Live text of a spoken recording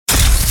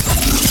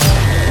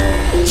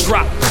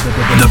drop.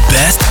 The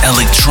best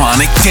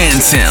electronic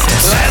dance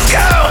sounds. Let's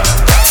go!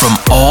 From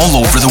all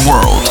over the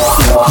world.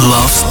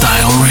 Love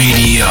Style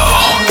Radio.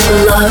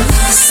 Love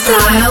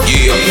Style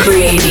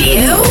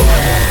Radio.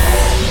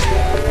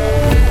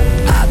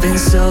 I've been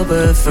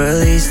sober for at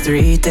least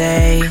 3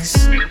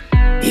 days.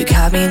 You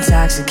got me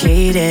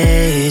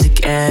intoxicated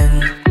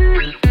again.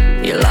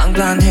 Your long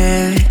blonde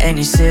hair and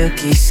your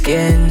silky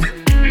skin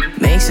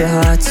makes it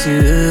hard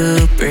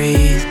to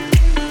breathe.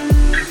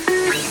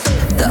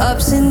 The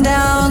ups and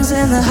downs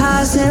and the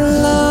highs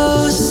and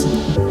lows,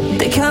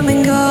 they come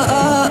and go.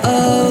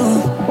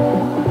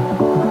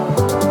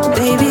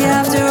 Baby,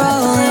 after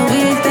all that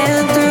we've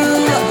been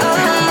through,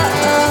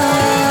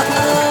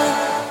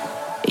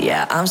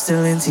 yeah, I'm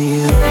still into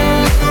you.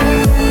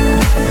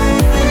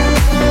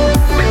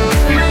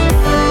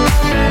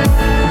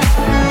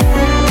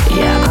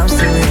 Yeah, I'm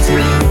still into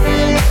you.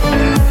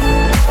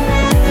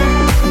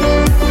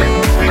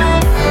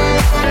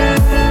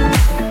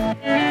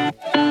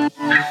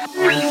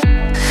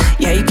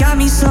 Yeah, you got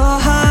me so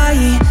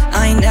high,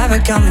 I ain't never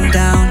coming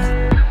down.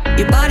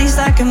 Your body's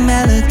like a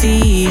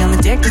melody, I'm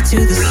addicted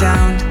to the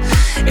sound.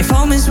 If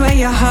home is where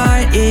your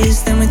heart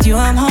is, then with you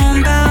I'm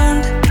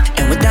homebound.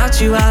 And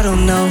without you I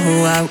don't know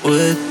who I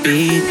would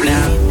be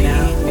now.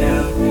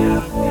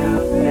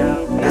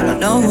 I don't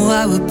know who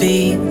I would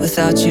be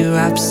without you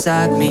right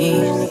beside me.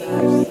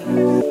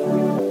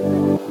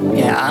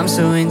 Yeah, I'm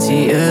so into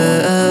you.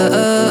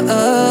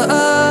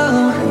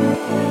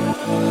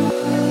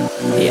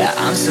 Yeah,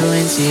 I'm so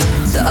into you.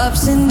 The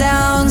ups and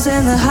downs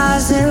and the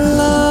highs and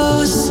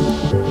lows,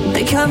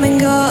 they come and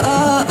go.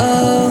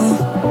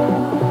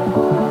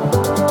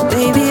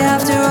 Baby,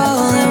 after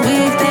all that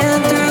we've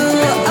been through,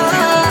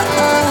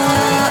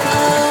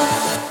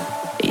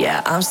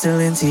 yeah, I'm still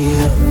into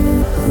you.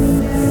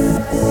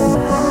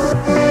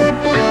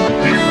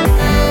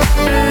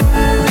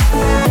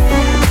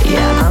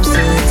 Yeah, I'm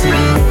still into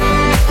you.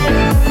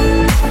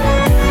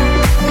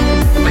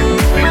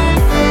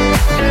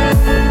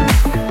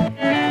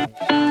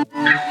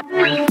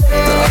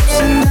 The ups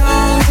and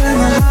downs and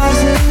the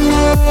highs and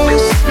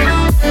lows,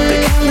 they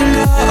come and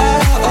go.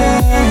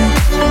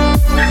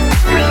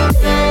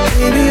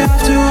 Baby,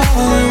 after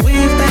all that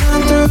we've been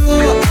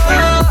through,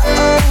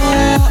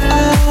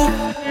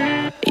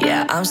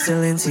 yeah, I'm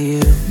still into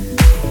you.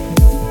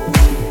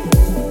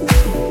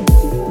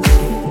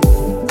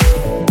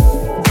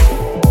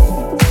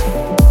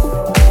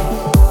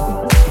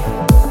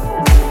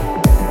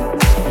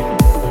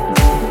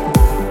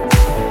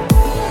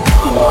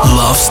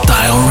 Love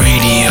Style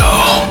Radio.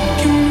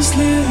 Can we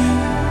sleep?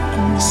 I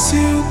miss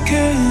you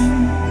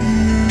again.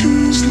 Can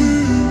we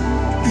sleep?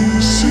 I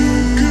miss you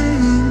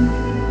again.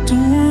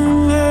 Don't wanna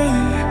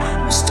lie,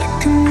 I'm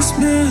stuck in this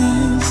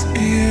mess.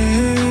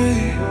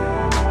 Yeah,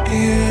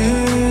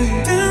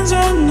 yeah. Things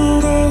are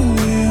not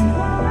going,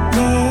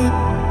 but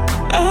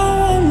I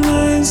won't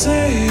lie and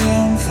say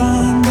I'm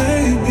fine,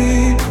 baby.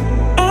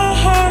 Our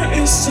heart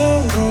is so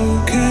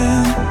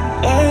broken,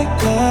 like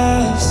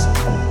glass,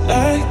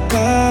 like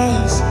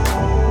glass.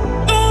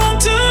 Don't want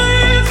to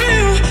leave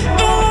you,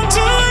 don't want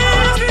to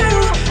leave you.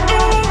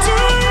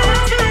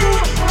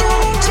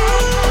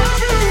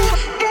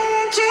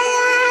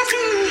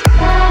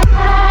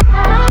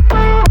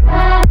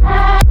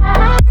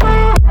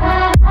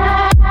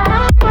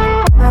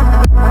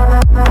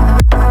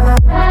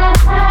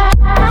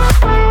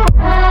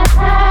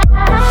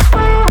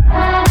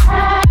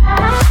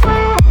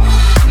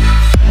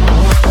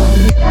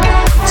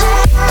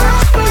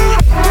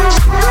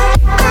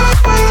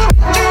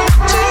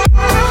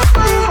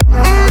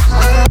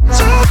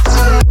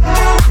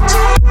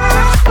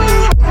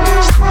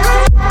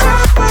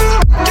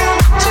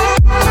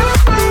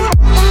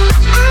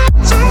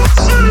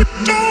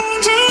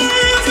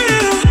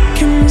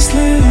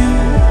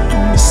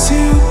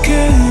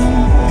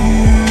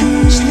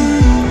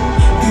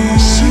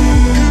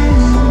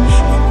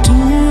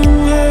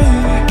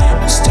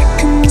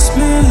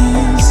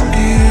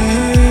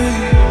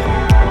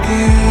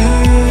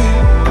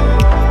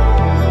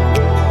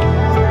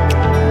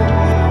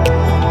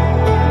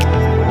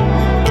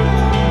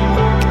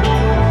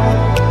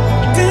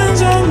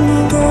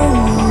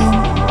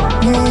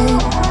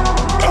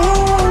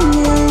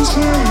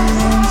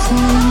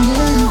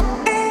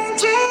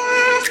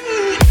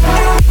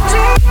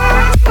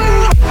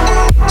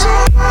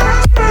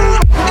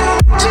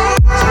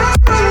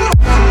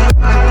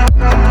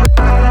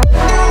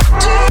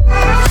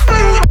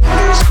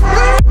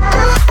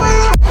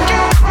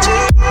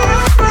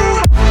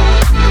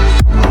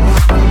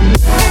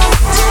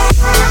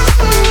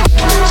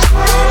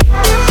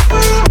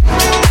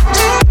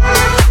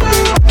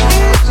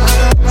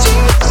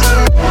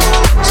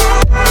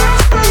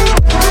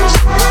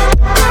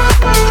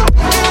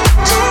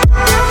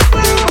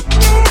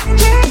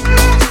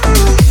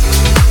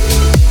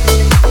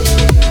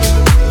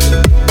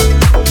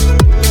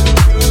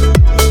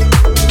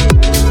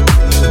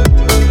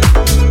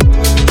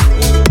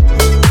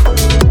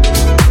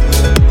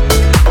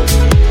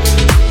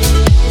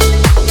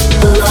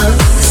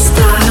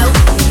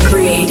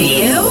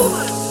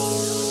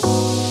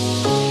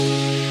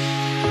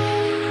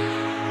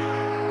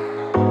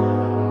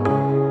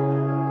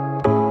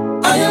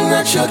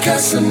 your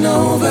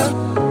Casanova.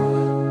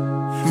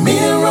 Me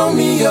and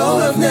Romeo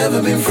have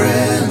never been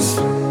friends.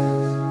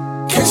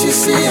 Can't you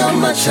see how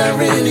much I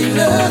really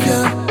love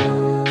you?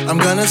 I'm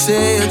gonna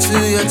say it to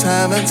you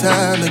time and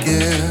time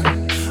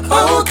again.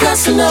 Oh,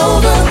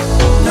 Casanova,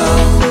 no,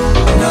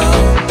 no,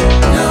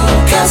 no,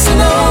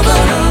 Casanova,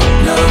 no,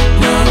 no,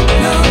 no,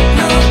 no,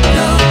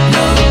 no,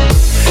 no.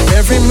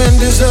 Every man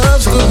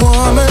deserves a good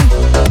woman,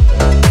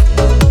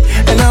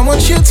 and I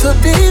want you to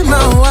be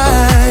my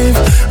wife.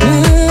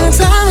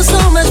 Time is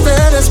so much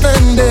better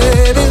spent,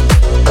 baby,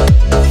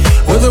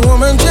 with a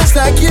woman just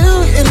like you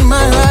in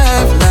my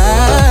life.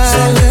 So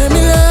let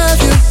me love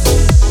you,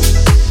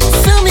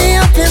 fill me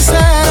up inside.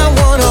 I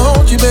wanna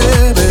hold you,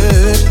 baby.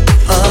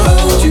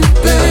 Hold you,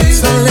 baby.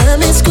 So let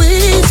me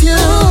squeeze you.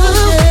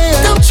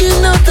 Yeah. Don't you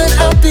know that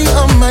I'll be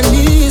on my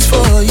knees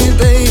for you,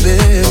 baby?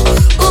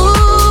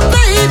 Ooh,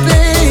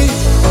 baby,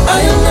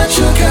 I am not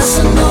your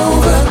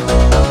Casanova.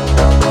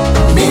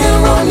 Me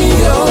and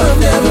Romeo have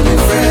never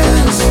been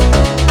friends.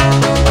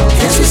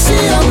 Can't you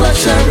see how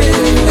much I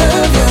really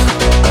love you?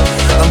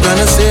 I'm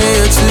gonna say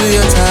it to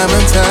you time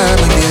and time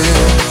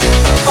again.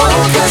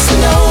 Oh,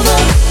 Casanova,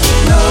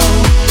 no,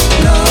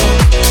 no,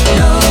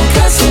 no,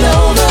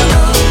 Casanova,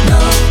 no, no,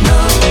 no,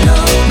 no,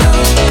 no.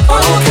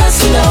 Oh,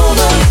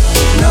 Casanova,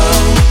 no,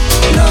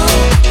 no,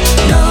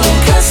 no,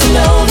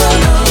 Casanova,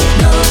 no,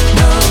 no,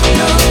 no,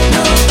 no,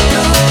 no,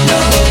 no, no.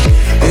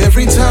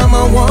 Every time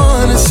I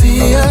wanna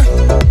see ya,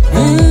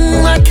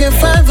 I can't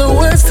find the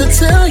words to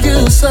tell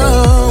you so.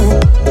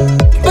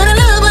 But I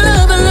love, I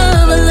love, I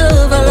love, I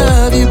love, I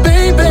love you,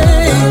 baby.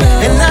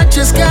 And I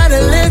just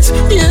gotta let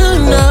you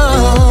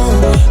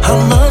know how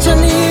much I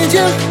need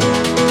you.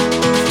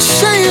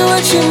 Show you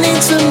what you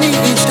need to me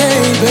each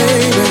day,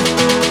 baby.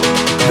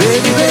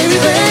 Baby, baby,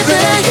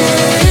 baby,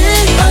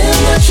 yeah. I am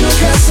not your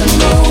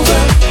Casanova.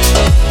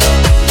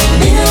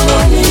 Me and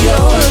Romeo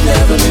have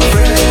never been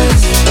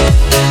friends.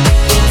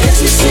 Can't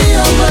you see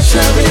how much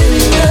I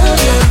really love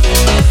you?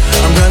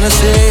 I'm gonna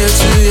say it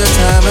to you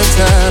time and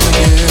time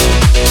again.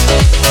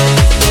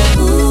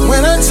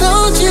 When I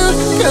told you,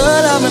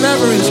 girl, I'm an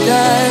average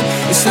guy,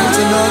 you seem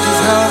to know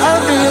just how I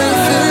really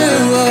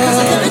feel. Cause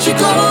I can't let you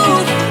go,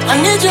 I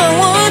need you, I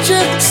want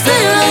you,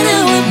 stay right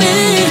here with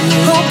me.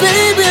 Oh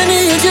baby,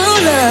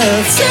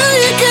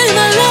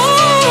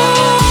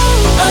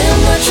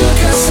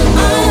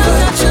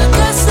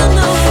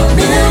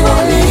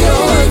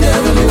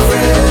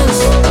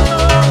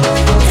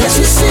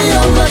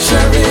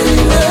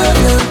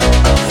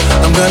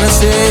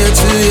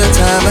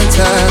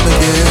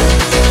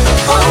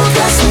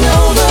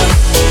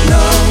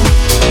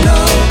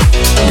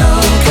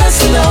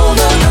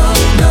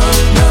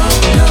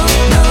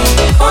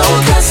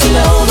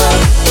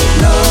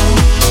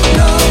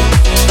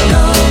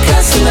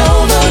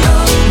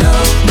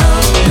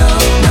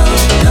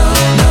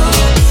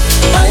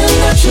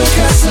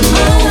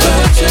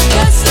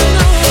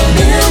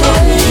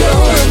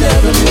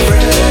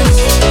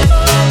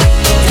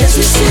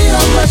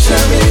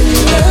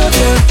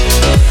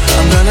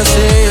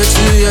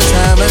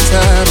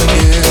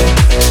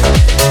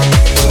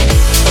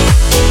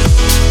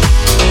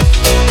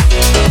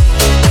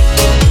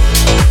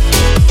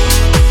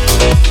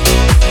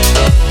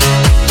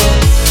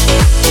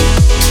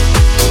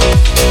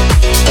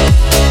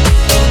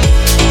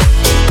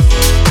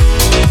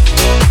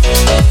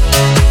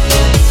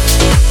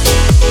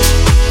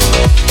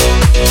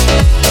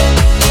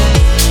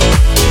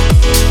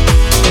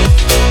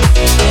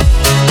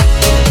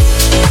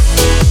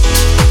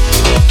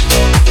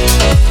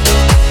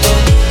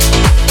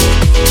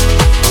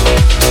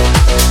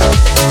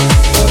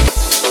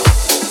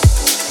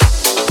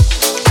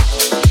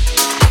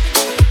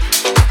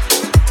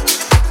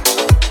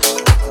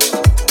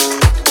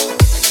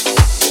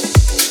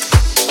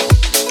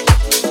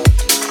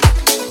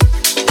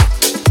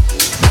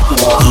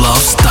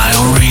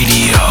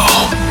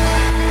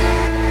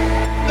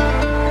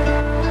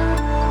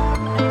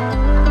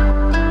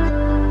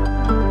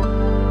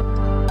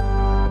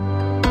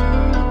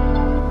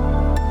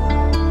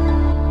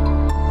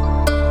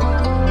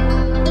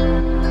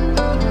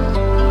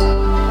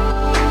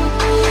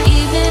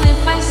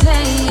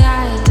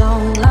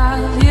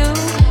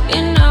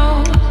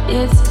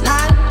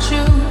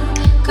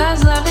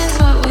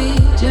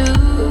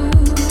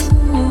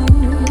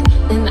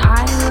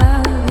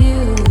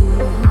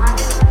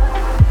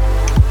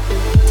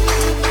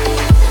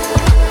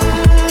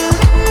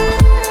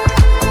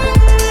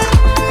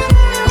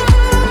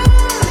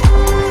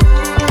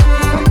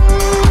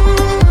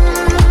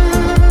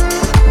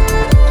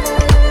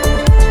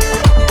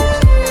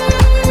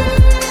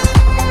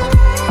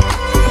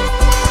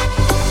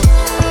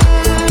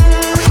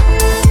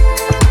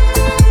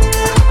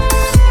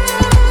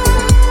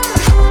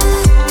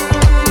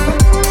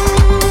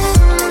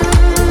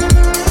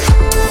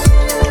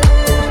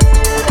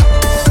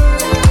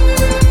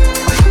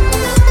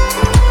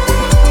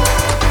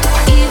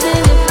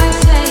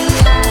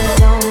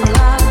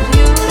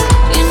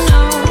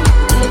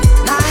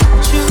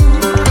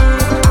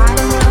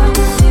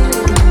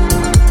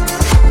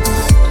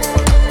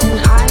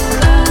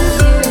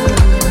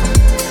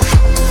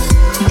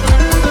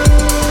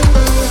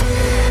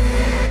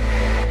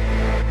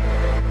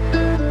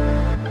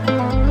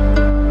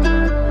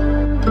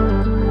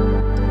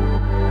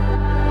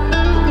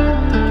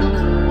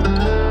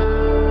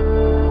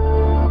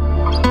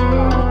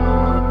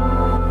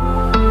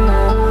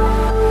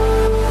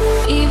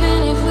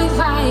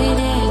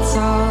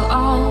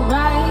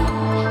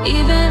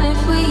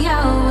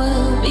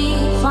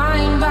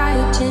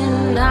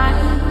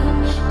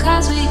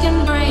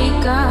 can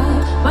break up,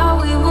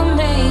 but we will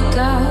make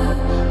up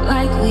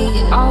like we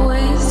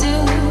always do.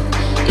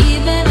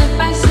 Even if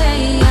I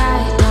say I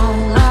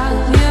don't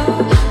love you,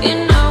 you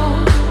know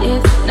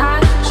it's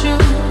not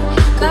true.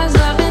 'Cause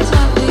love is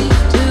what we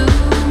do,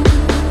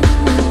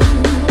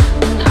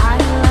 and I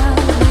love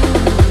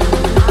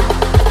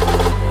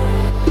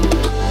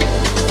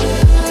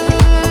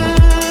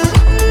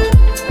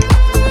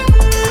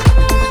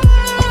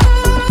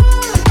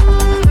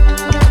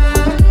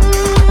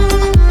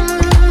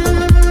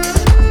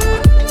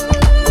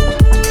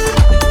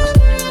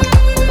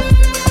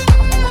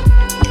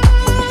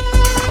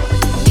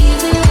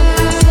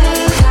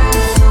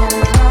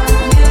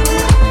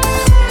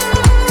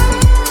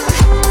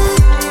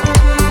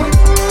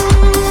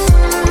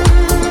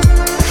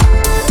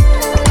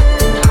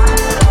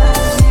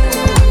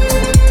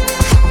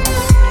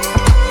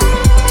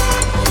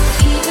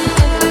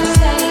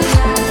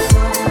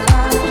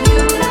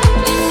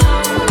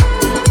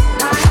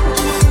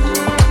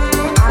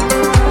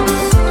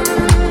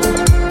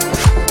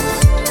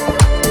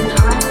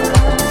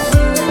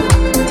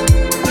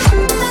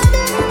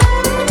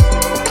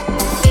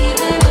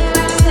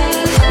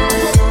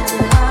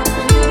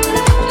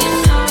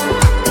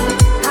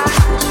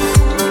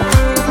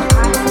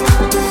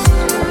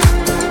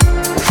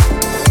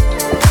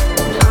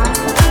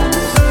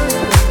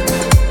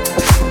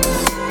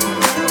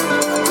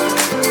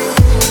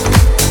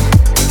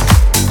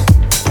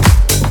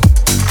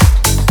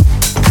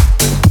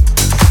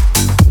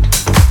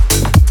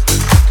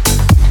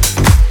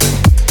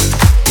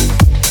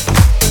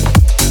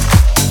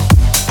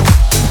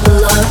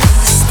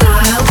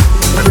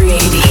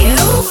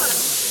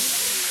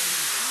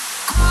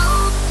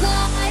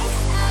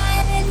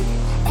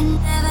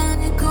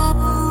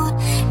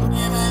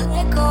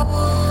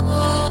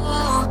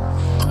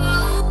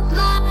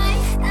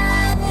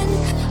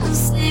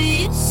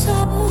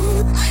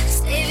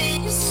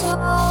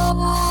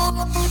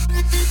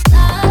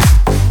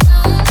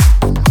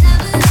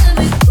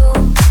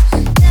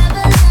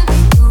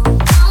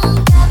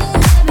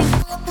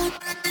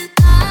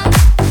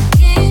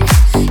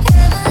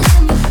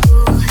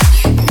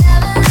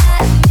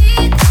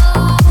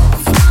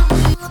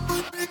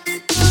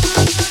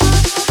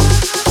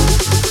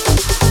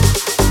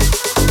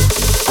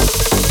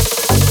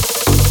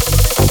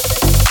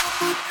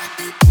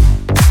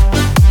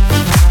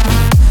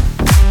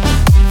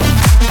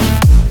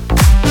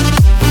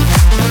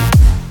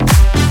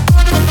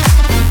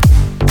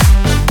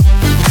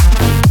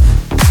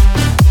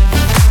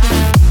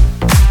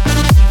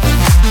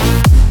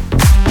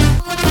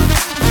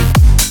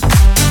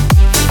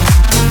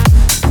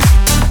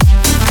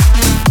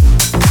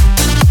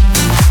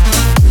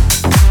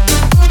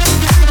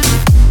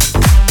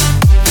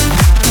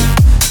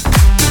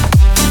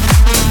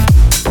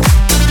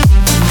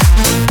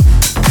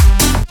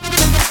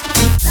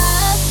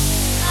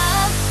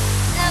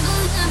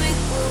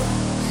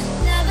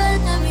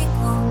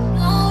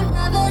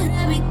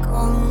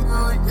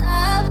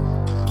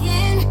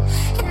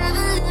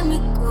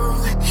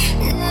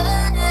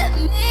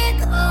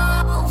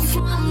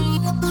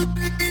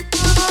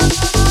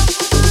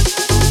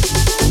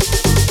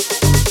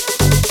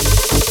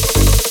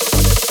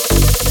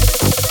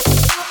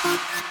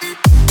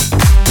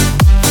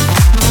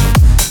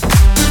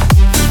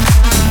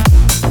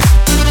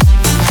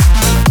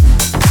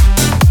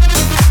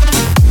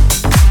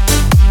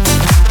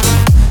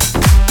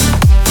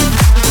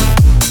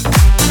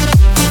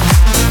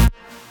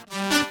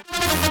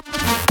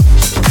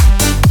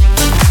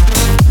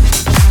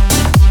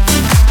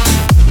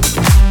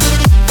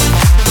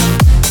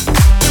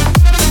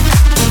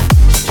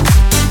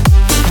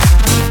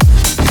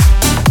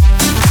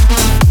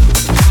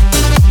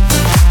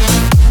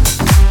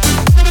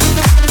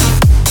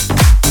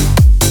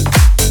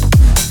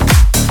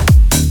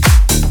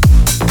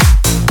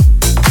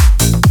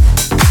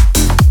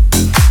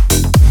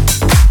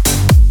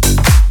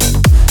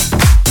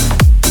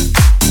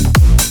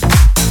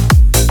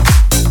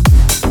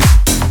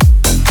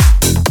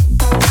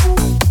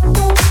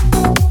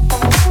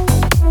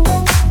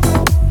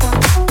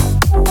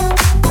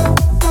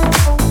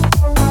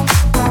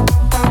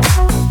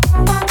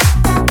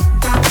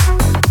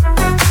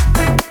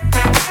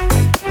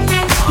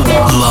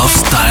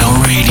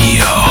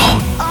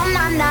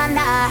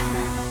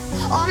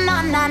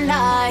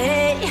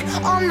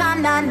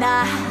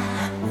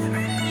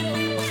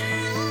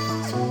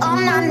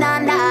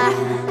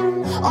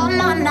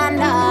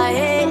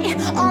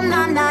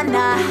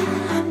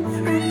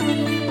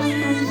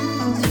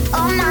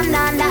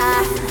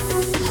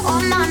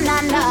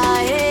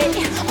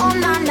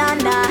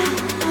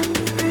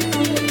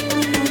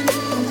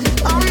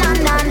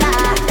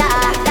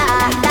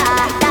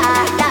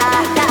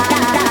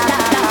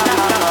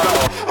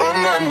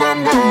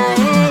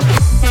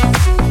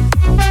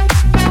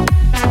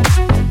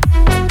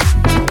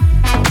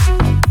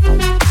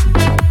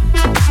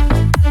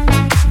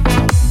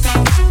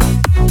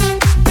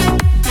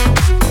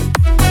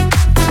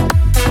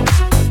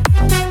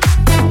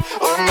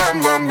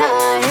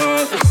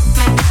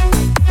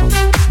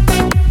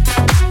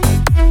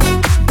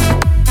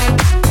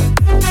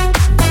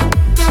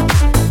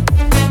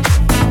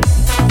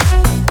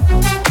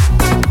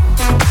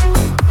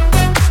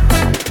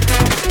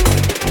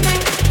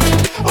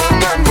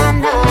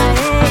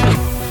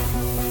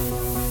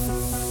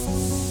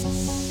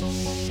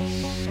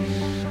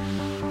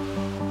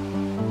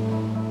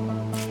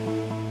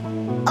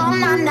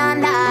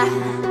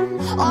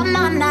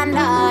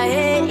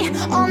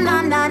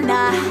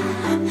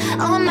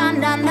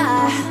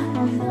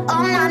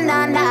Oh na na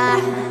na,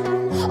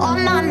 oh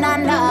na na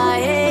na,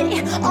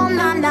 hey. Oh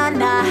na na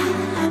na,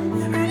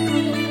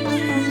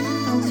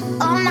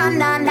 oh na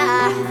na na,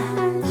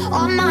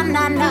 oh na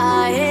na na,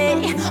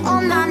 hey. Oh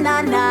na na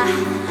na,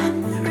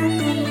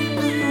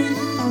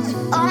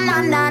 oh na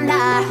na na,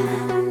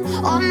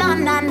 oh na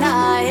na na,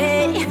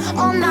 hey.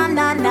 Oh na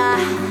na na,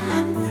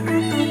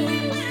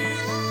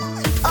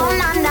 oh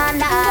na na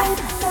na,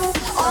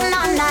 oh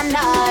na na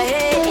na,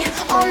 hey.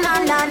 Oh na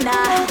na na.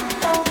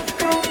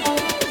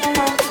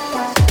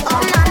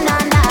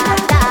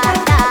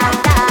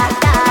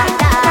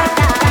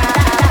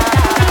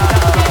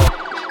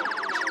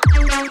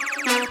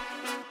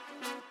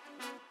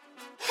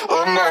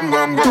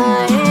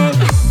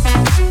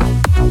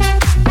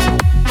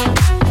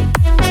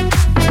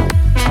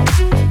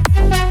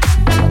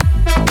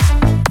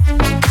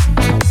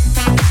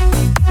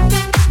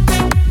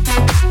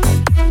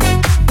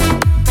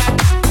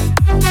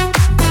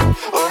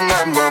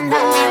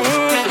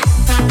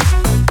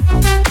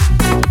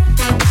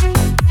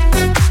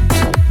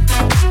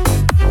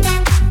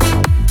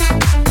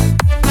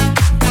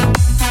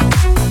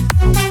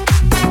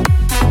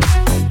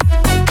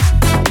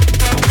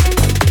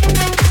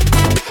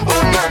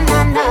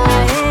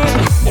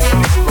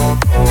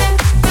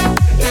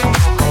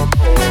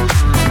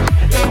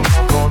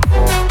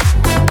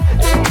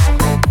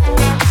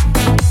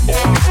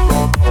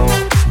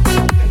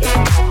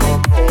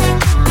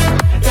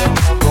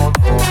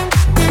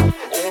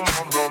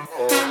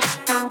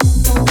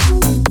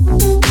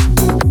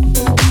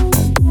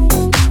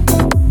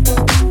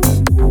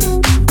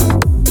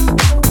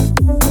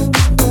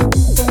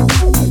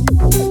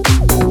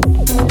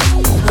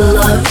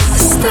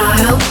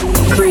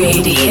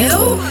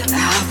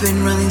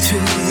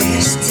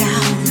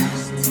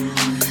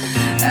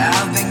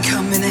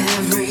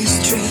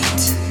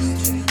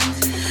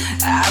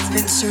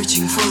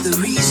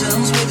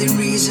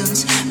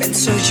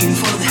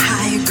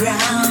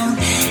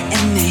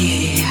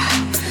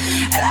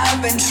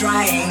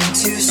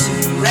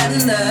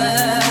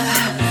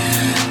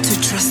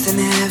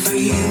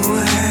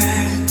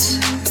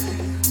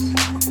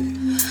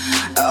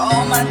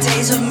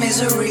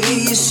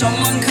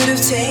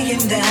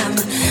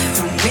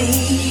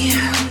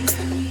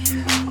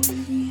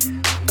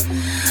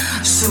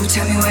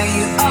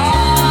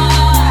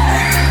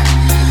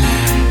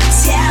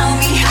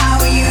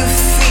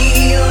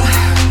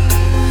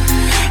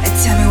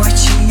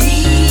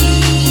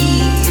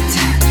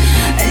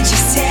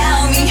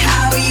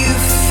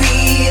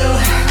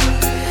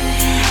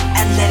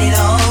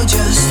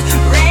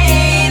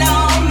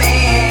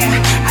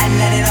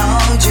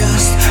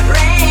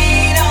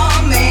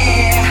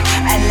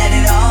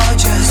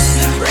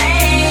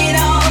 Rain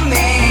on me.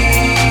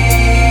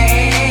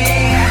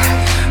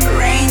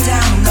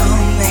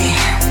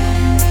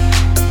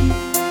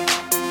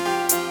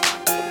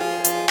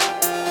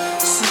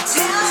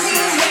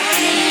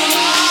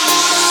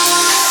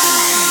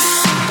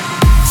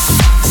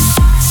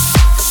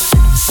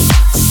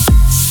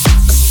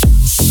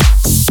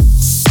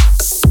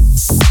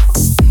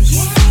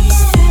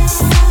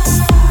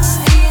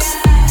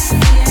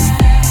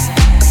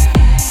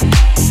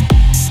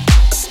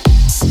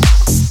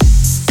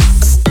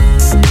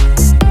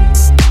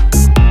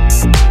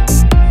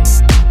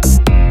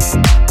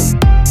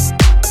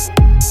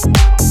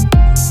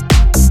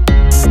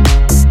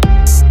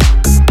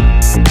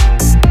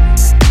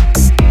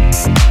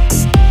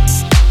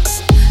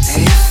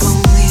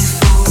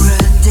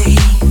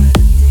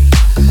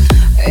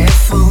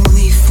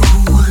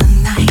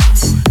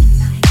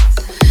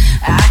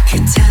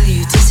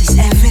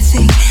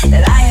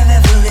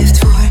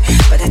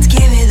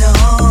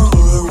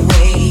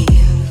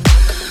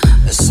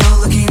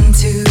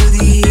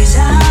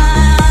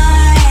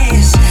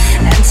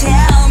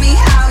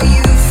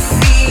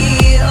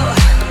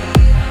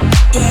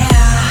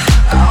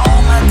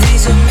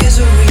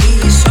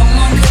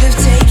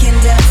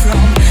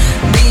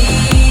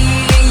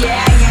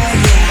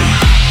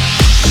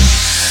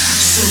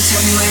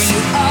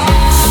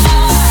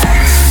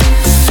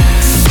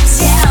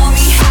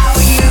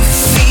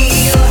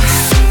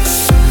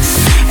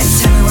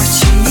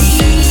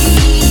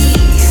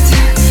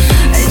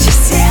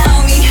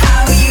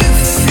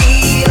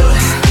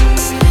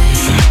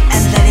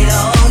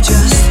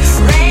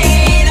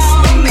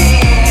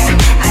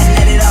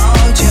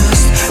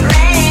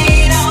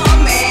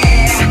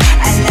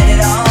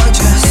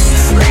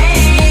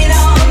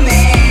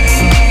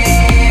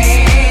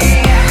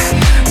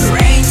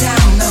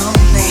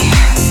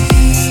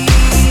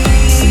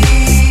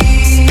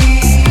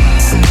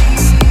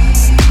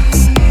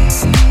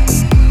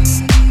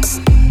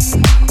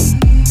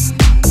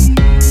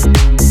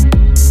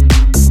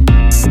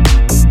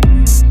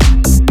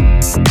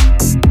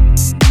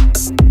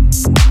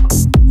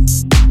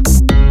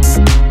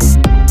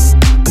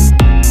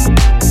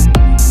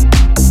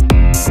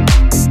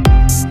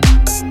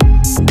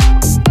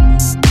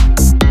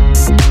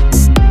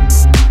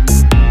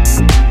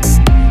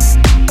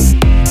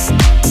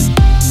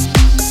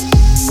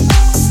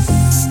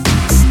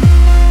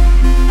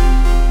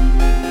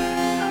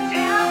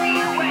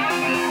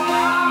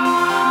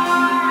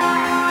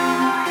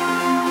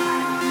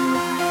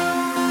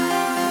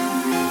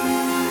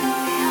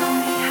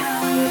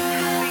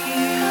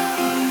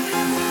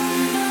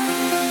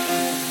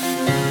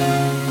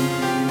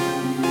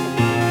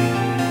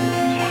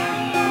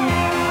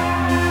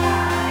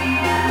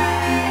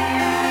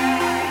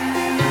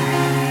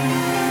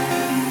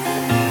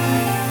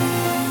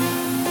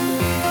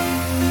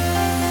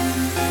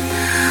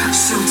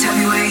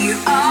 you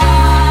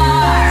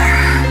are.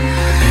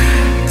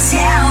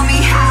 Tell me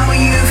how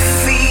you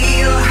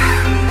feel.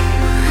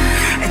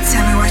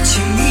 Tell me what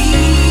you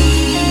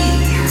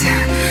need.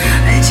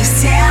 Just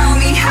tell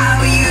me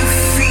how you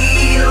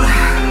feel.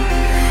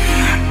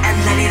 And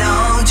let it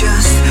all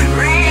just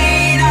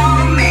rain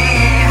on me.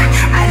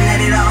 And let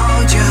it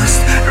all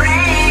just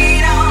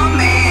rain on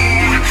me.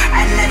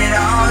 And let it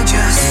all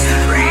just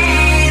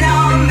rain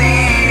on me.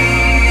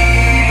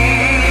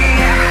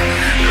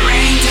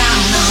 Rain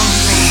down on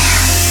me.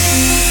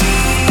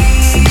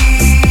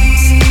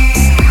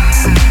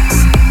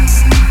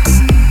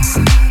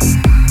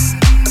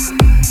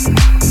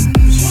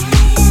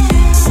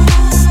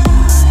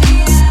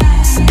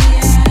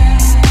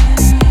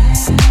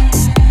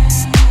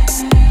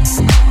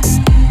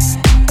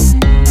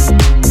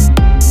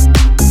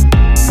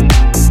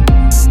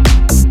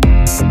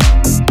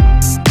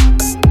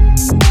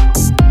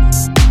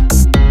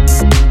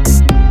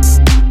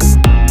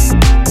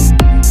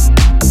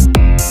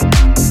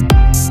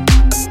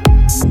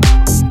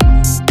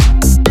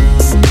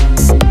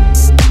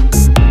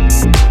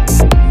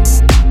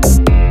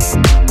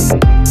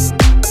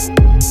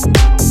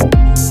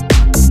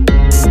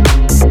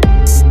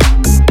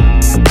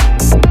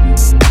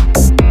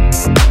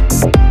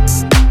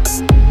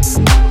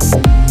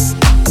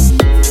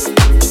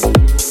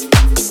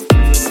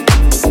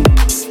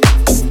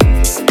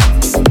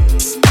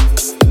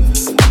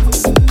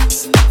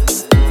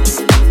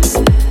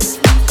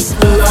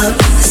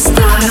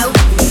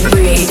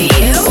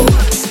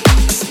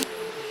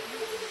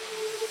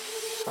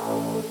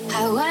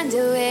 I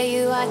wonder where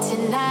you are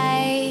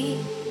tonight,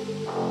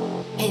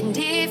 and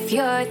if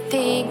you're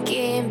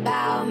thinking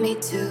about me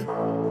too.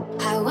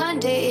 I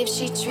wonder if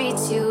she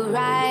treats you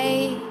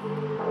right,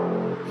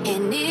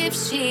 and if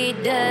she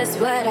does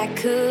what I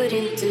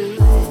couldn't do.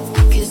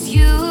 'Cause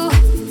you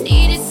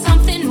needed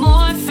something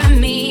more from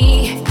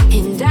me,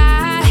 and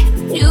I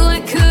knew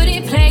I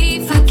couldn't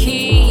play for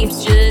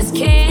keeps. Just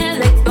can't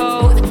let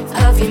go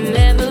of your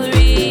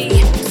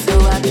memory, so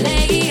I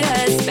play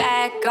us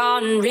back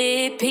on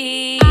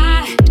repeat.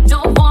 I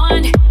don't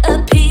want a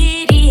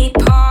pity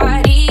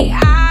party.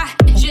 I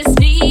just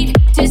need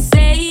to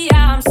say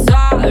I'm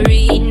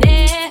sorry.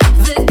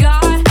 Never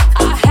got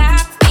a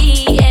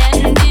happy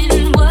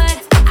ending. What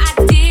I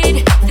did,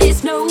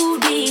 there's no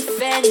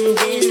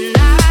defending.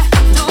 I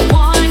don't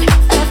want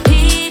a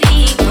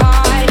pity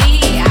party.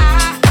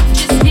 I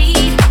just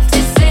need to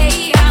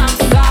say I'm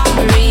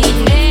sorry.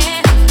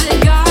 Never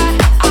got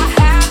a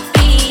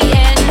happy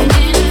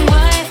ending.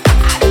 What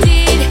I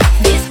did,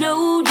 there's no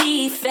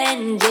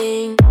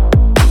defending.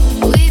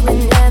 We were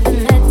never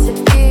meant to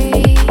be,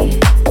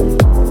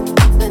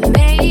 but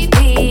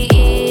maybe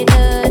in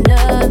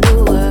another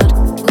world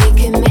we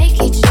can make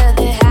each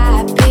other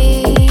happy.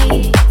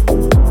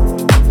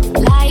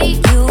 Light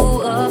you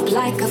up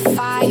like a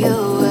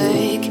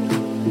firework.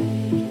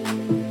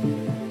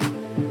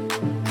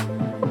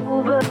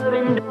 Over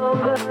and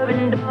over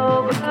and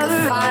over. Like a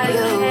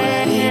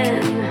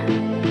firework.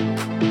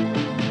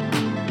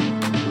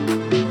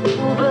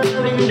 Over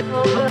and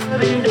over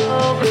and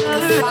over.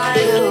 Like a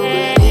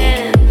firework.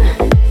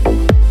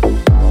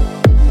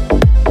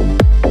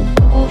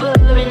 Over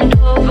and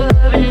over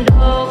and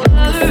over.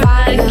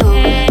 Like a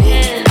firework.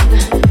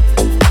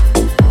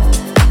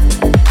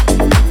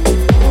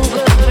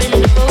 Over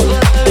and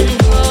over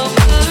and over.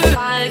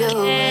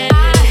 Firework.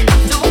 I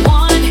don't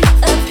want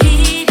a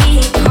pity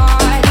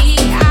party.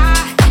 I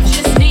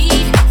just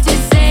need to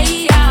say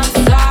I'm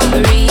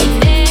sorry.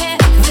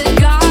 Never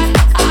got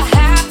a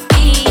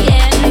happy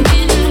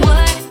ending.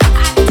 What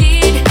I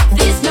did,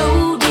 there's no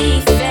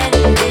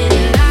defending.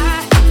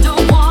 I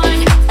don't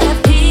want a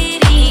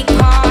pity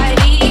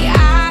party.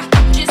 I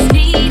just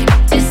need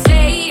to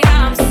say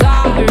I'm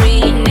sorry.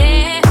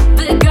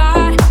 Never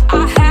got a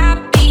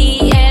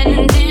happy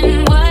ending.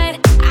 What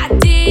I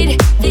did,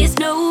 there's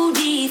no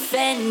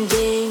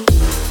defending.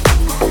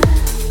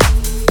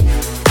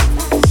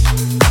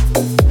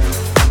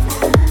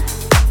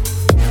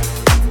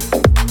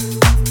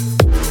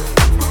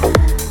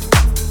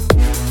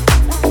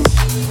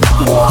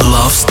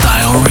 Love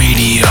Style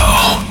Radio.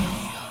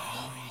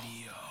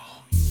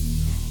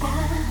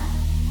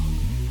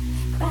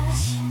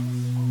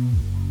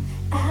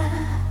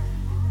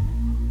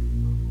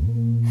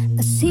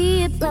 I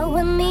see it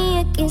blowing me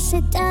a kiss.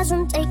 It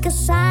doesn't take a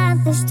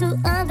scientist to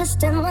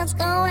understand what's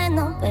going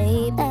on,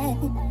 baby.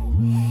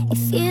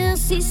 If you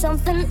see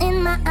something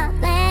in my eye,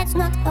 let's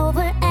not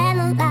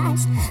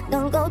overanalyze.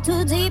 Don't go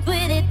too deep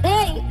with it,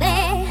 baby.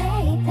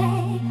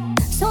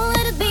 So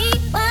let it be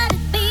what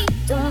it be.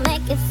 Don't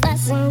make it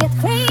fast and get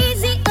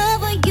crazy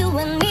over you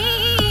and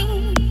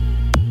me.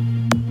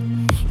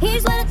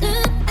 Here's what I do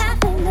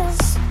after this.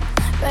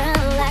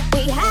 Run like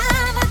we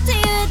have a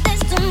dear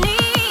destiny.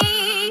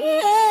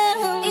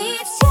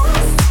 It's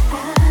just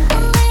a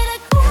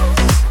little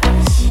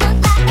crush, but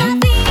like I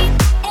feel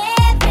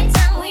every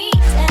time we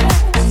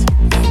touch.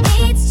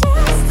 It's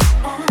just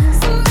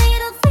some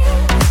little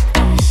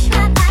flash,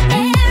 but like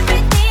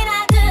everything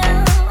I do.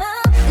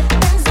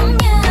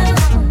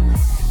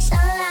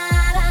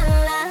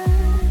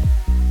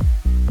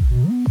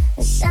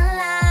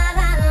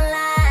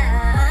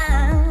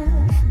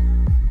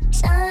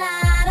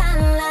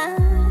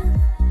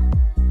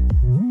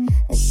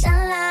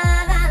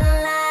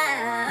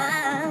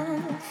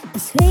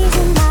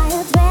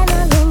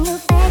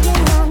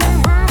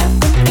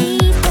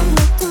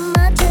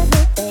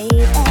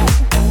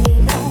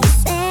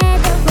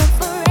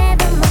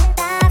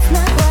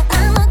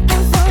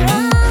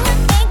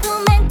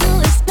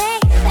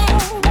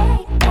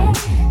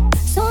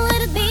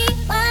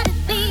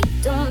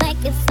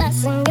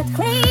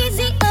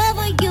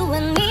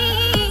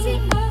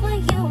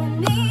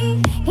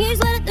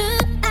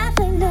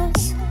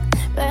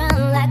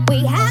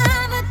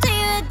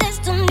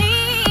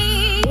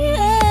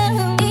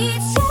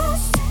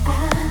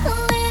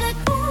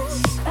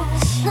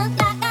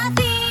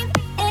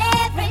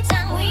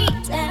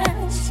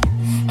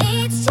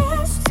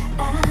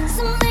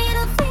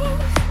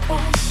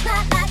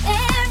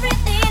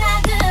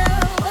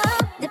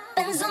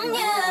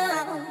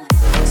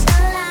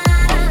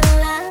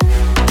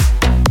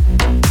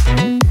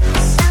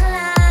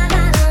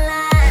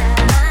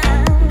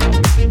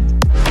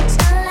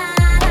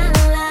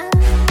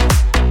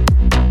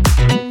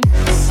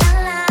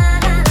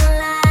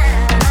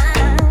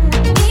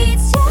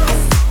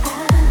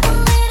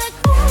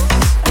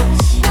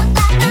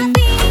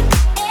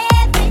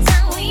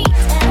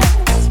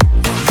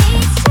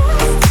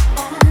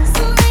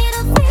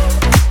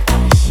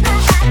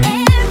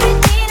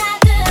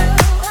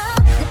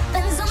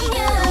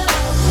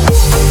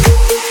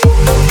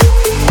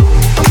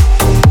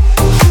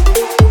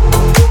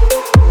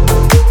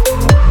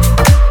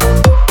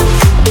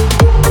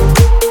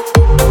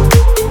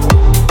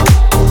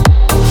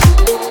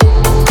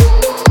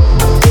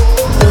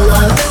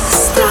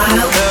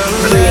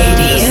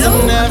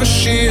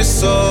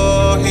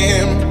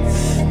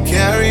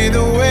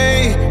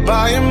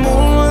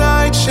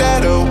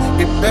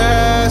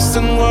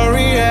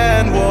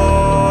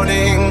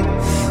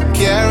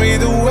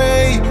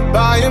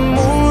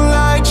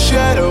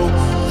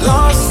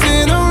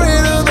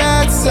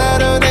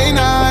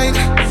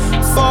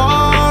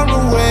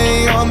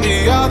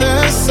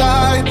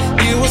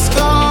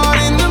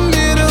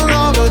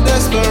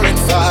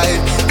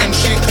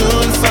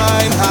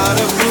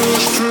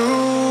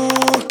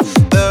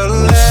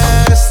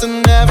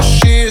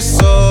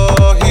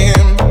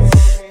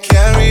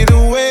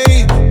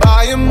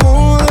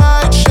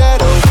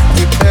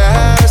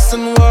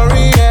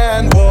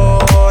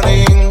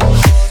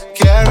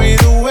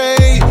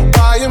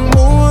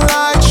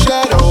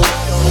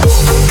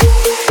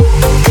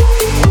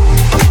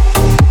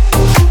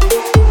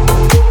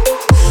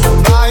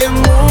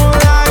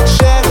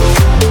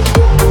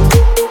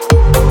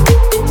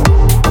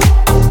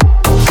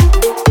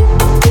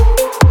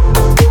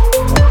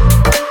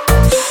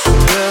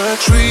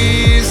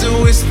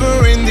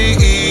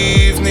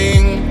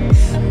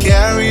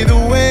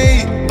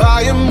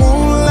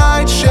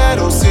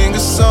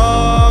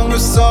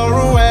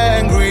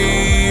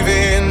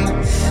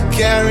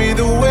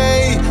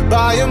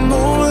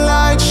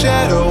 moonlight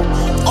shadow.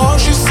 All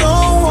she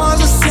saw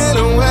was a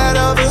silhouette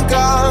of a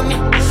gun.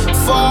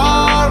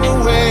 Far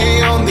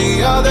away on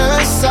the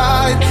other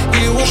side,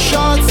 he was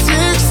shot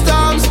 6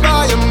 times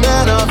by a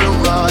man on the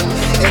run,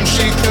 and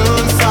she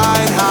couldn't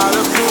find how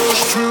to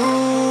push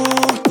through.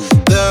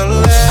 The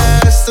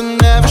last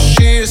and ever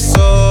she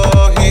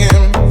saw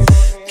him,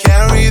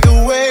 carried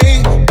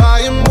away by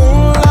a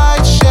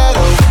moonlight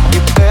shadow. He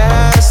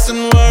passed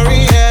in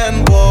worry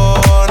and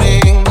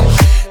warning,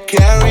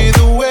 carried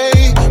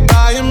away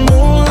by a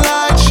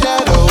moonlight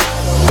shadow.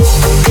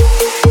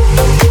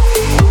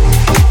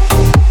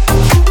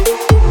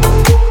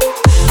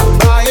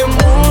 By a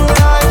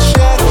moonlight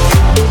shadow.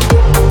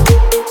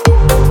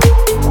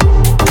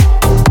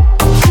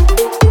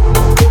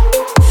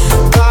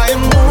 By a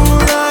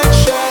moonlight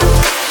shadow.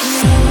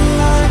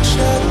 Moonlight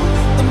shadow.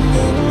 The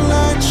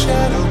moonlight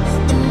shadow.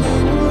 The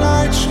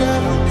moonlight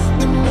shadow.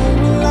 The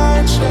moonlight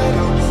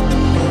shadow. The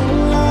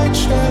moonlight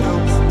shadow.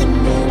 The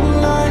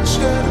moonlight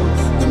shadow.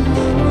 The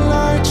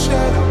moonlight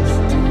shadow.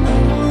 The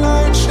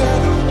moonlight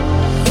shadow.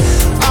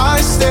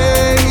 I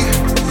stay,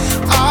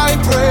 I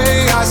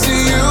pray, I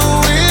see you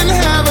in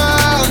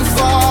heaven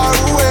far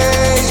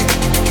away.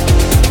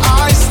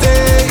 I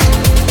stay,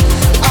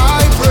 I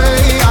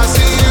pray, I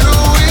see you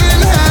in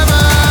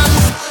heaven.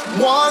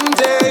 One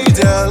day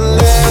the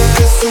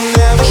last who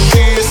never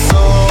she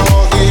saw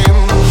him,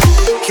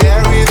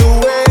 carried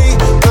away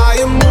by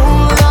a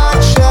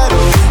moonlight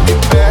shadow. He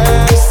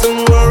passed in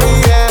worry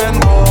and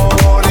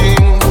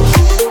warning,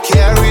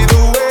 carried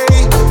away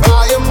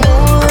by a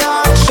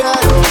moonlight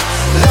shadow.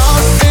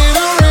 Lost in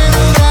a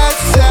river that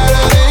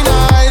Saturday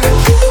night,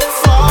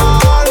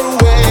 far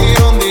away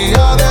on the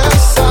other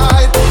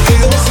side. He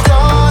was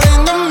caught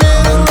in the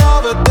middle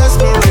of a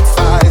desperate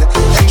fight,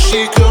 and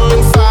she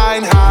couldn't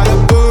find how to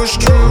push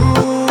through.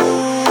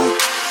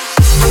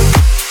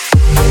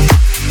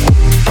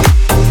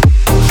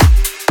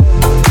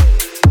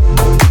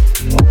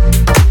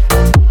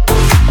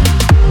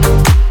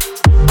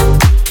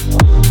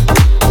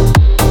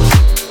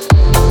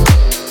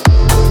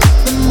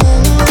 The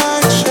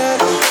moonlight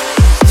shadow.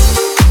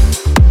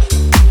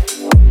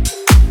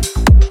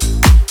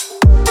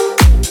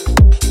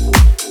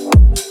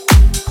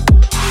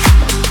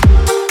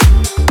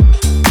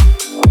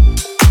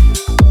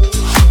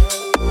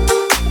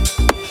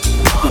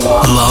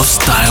 Love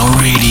Style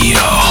Radio.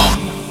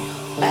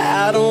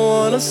 I don't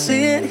wanna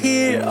sit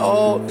here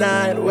all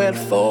night wait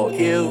for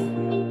you.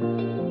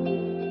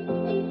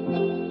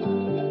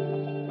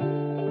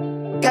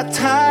 Got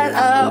tired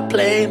of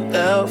playing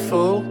the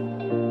fool.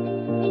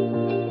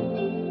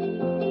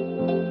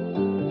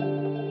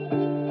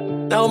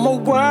 No more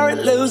worried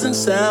losing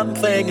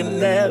something I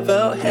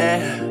never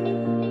had.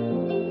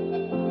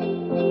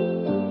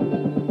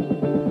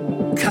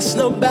 Cause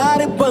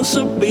nobody wants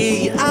to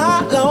be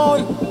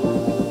alone.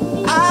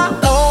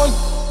 Alone.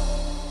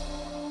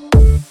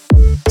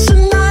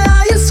 Tonight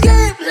I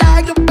escape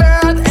like a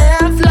bird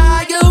and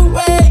fly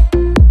away.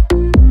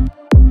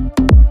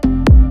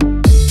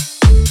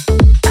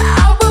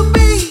 I will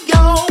be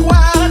your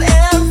wild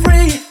and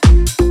free.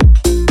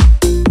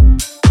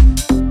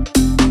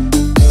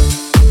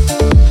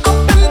 Up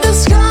in the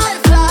sky,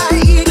 fly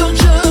eagle,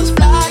 just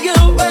fly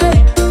away.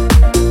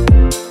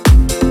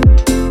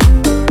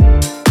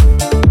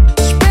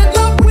 Spread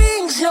my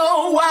wings,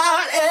 you're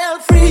wild and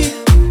free.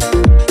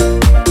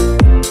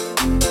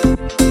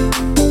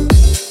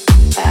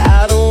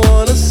 I don't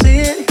wanna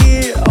sit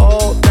here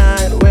all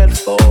night wait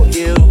for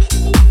you.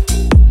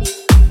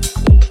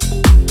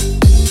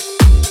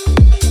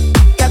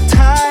 Got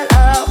tired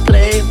of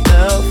playing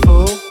the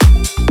fool.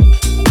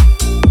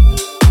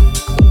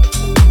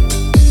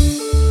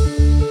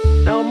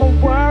 No more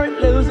worried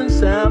losing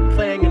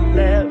something I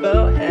never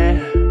had.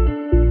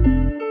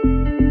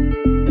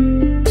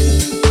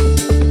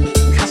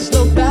 Cause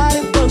nobody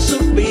wants to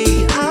be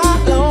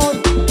alone.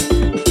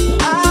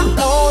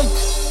 Alone.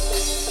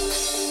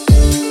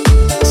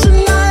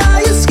 Tonight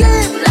I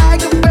escape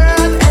like a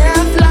bird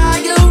and fly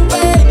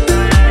away.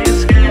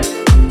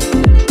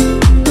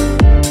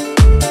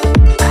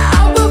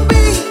 I will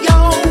be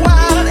your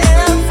wild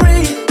and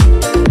free.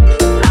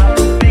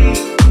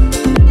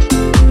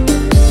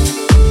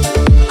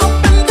 Up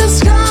in the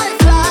sky,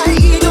 fly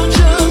eagle,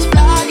 just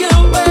fly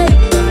away.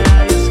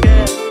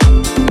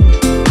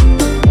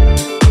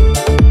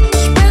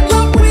 Spread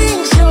my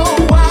wings, you're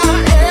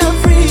wild and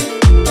free.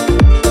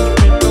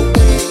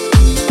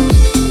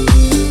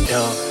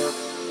 Young,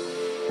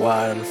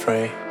 wild and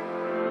free.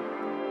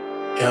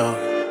 Young,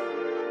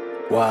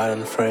 wild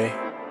and free.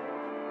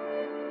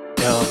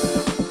 Young,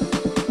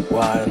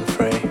 wild and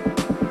free.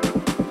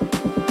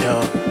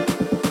 Young,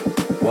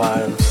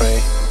 wild and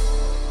free.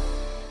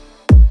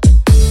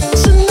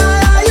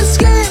 Tonight I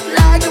escape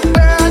like a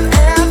bird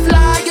and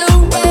fly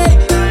away.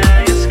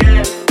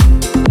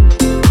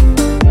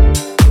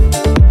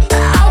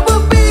 I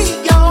will be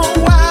your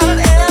wild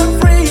and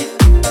free.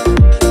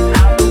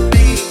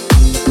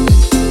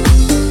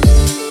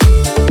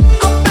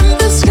 Up in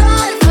the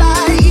sky,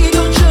 fly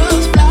eagle,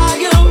 just fly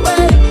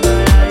away.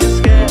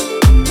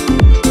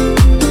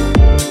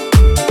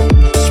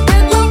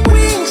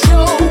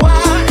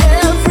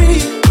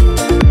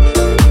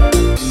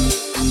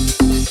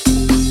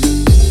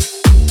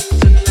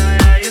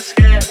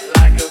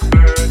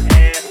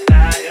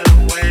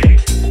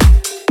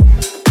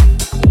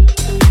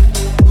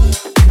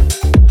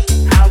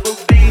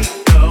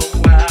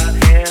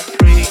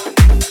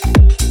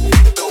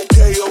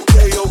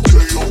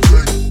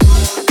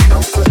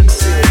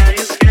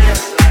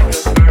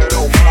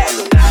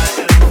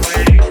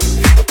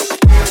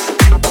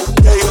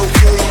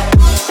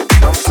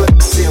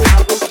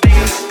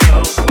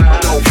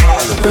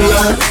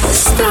 Love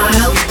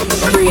Style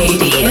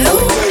Radio.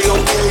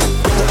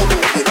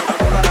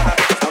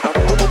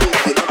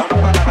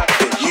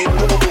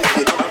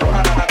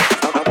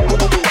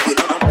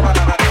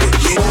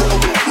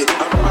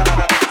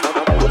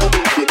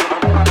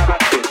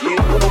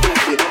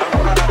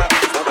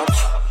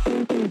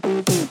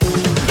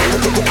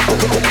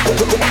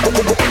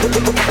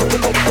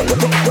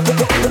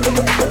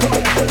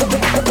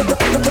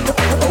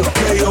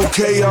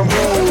 Okay, I'm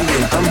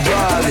rolling, I'm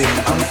riding,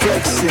 I'm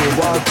flexing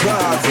while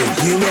driving.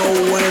 You know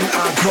when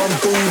I come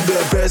through, the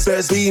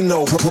best be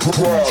no problem.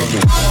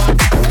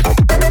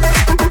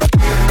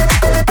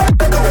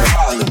 No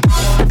problem.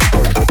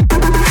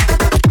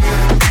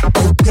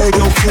 Okay.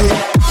 No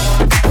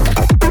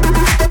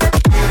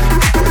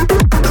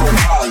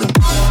problem.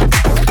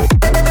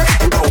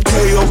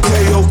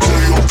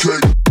 Okay.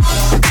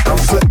 I'm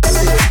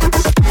flexing.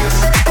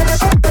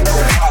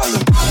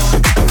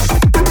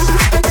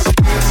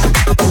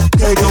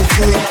 Okay,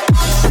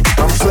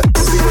 I'm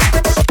flexing.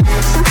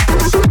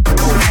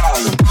 No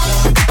problem.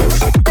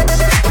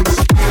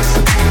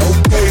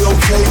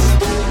 Okay.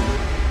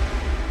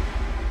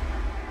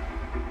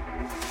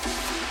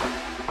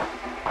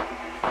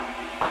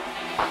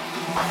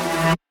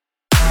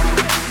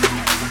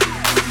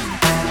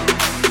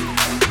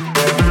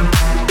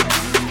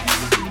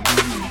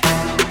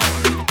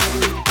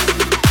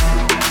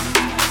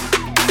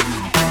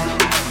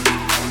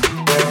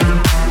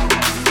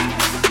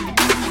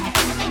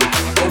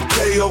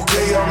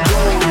 Okay, I'm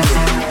rolling,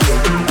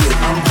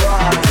 I'm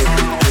riding,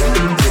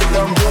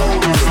 I'm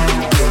rolling,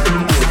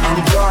 I'm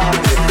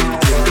riding,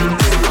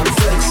 I'm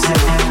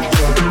flexing,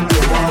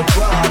 while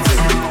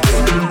driving.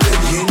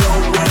 You know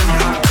when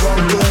I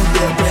come through,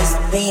 there best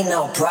be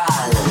no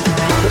problem.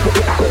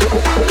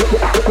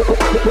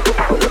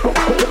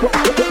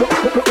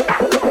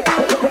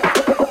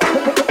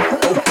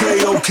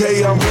 Okay,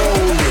 I'm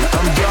rolling,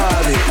 I'm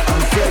riding,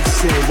 I'm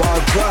flexing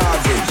while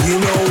driving. You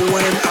know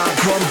when I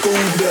come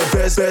through, there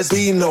best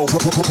be no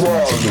problem.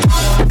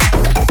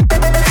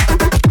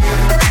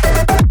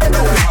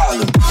 No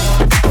problem.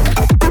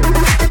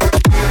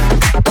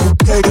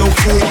 Okay. No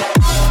problem.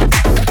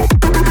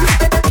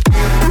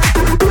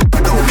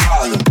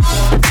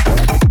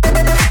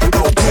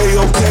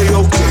 Okay.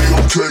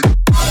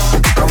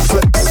 I'm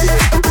flexing.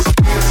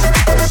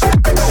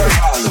 No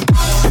problem.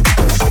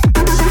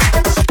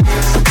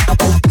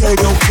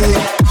 Okay.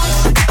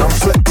 I'm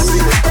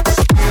flexing.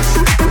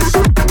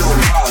 No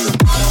problem.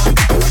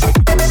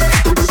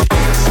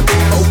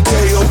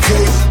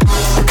 Okay.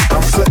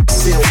 I'm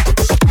flexing.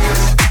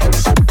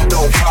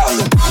 No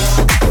problem.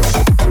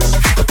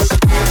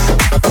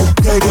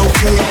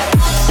 Okay.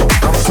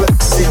 I'm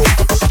flexing.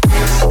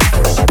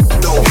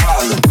 No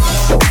problem.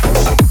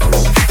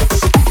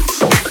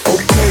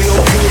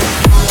 Okay.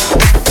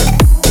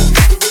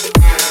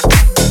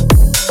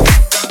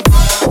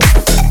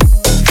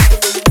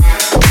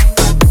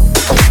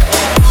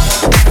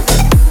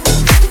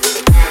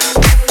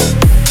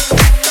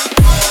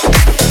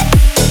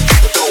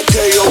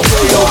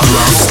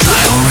 Love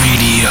Style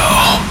Radio.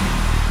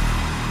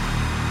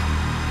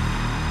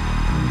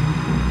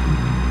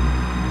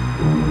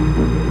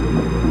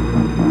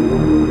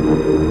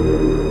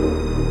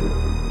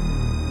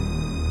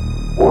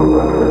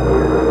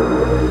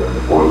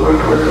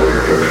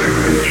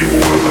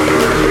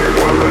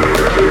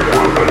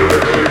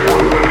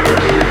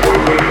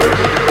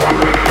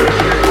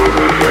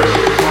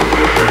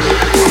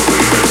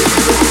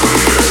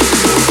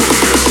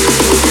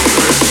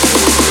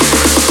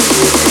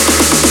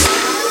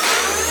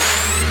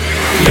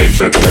 Late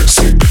night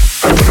flexing,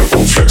 I wanna go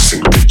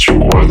flexing, beat you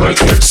all night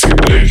flexing.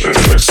 Late night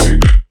flexing,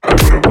 I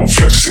wanna go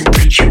flexing,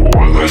 beat you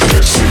all night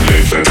flexing.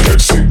 Late night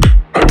flexing,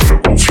 I wanna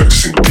go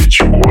flexing, beat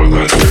you all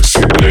night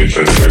flexing. Late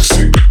night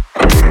flexing,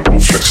 I wanna go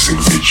flexing,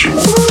 beat you.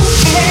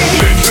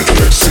 Late night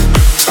flexing,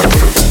 I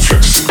wanna go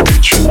flexing,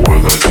 beat you all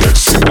night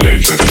flexing.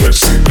 Late night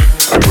flexing,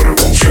 I wanna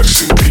go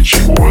flexing, beat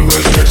you all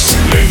night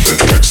flexing. Late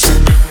night flexing,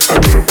 I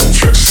wanna go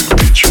flexing,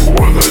 beat you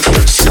all night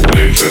flexing.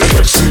 Late night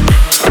flexing,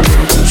 I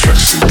wanna go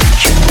flexing,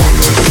 beat you all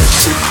night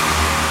flexing.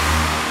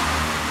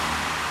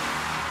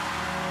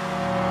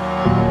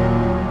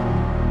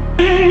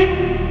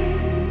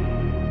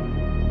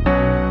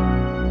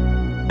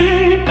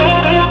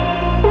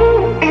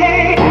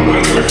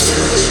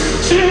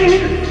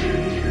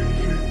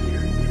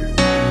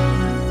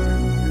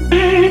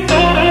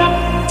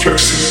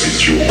 Flexing,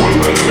 beat you all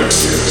night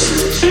flexing.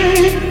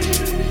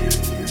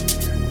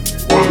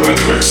 All night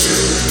flexing.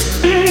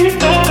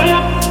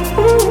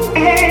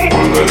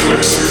 All night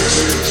flexing.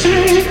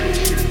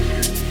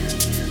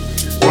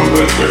 All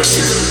night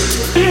flexing.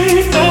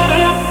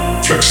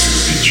 Flexing,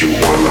 beat you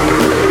all night.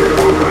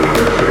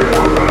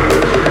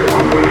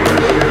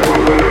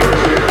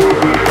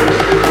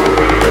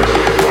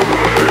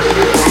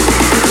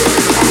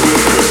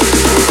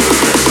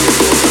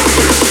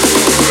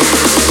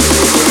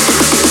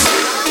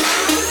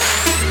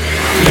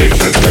 Late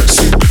night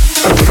flexing,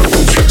 I wanna go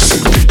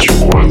flexing, beat you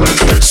all night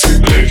flexing.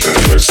 Late night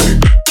flexing,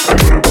 I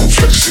wanna go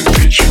flexing,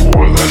 beat you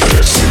all night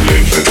flexing.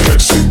 Late night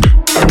flexing,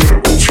 I wanna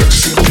go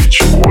flexing, beat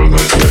you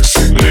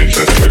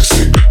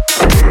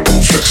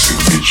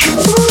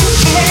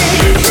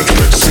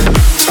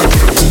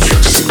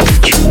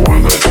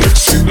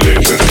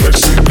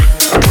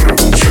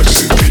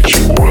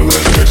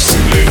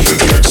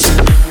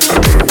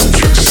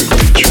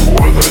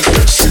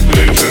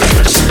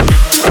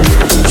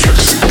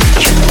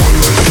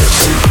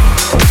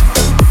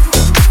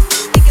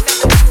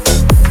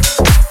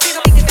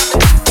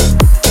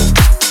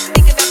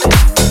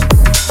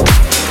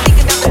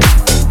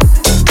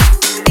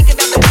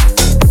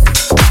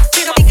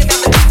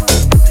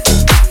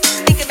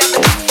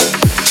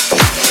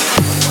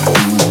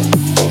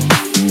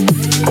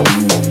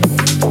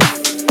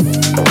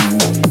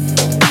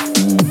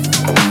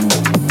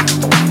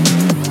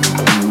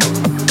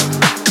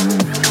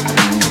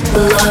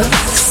Love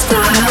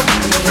Style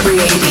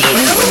Radio.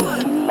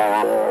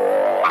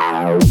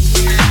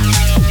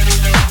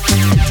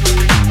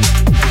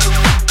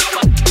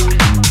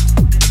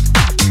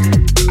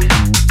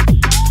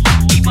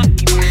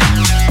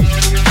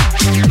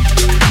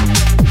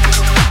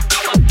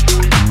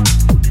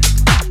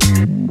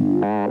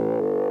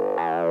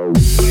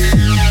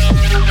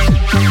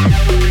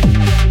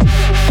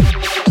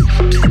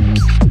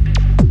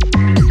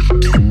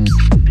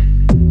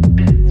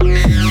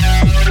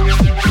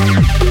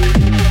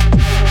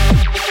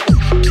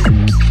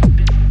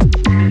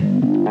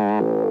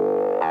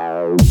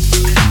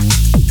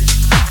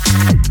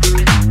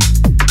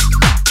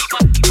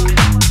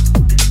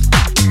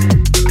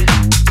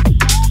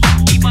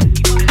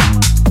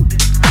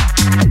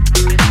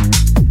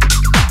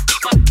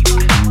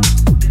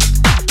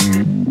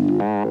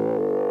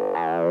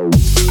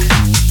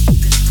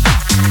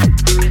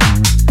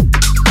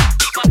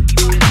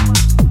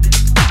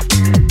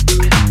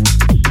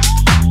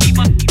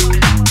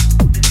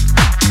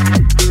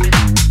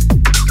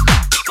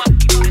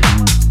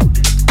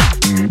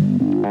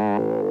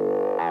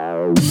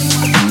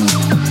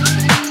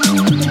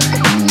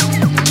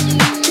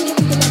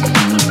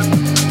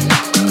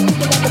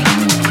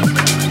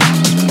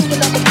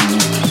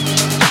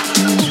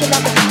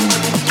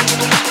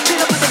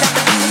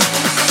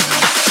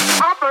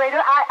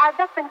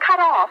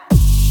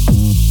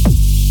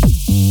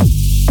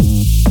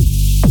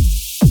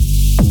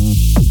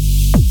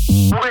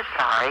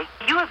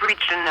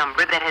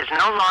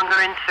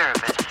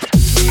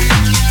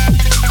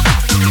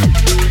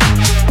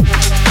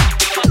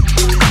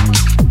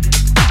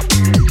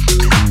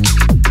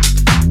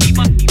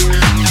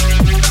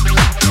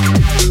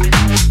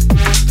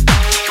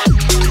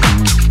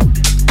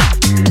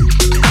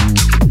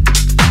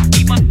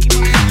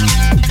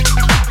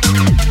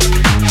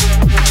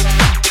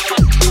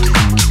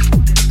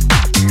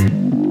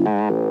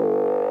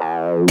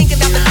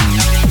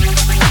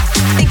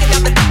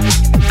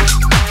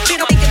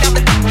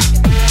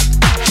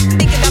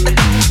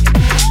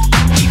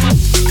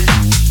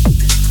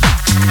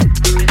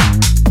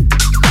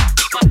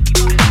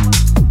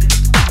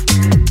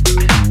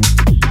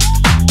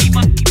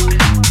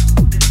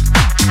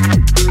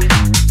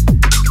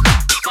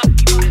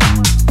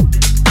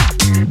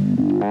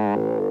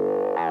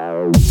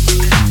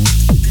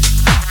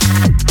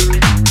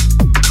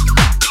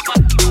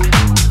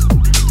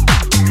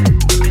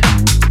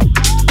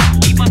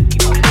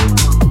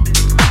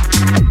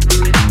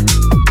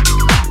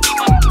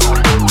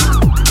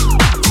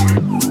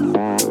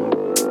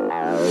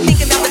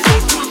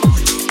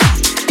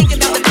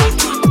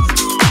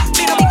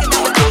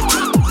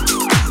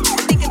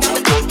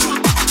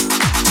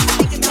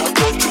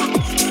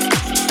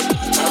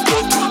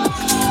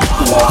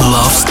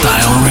 Love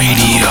Style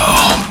Radio.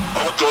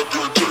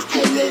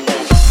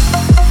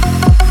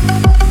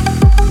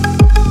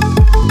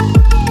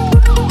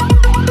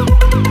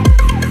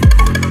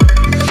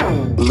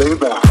 Lay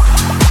back.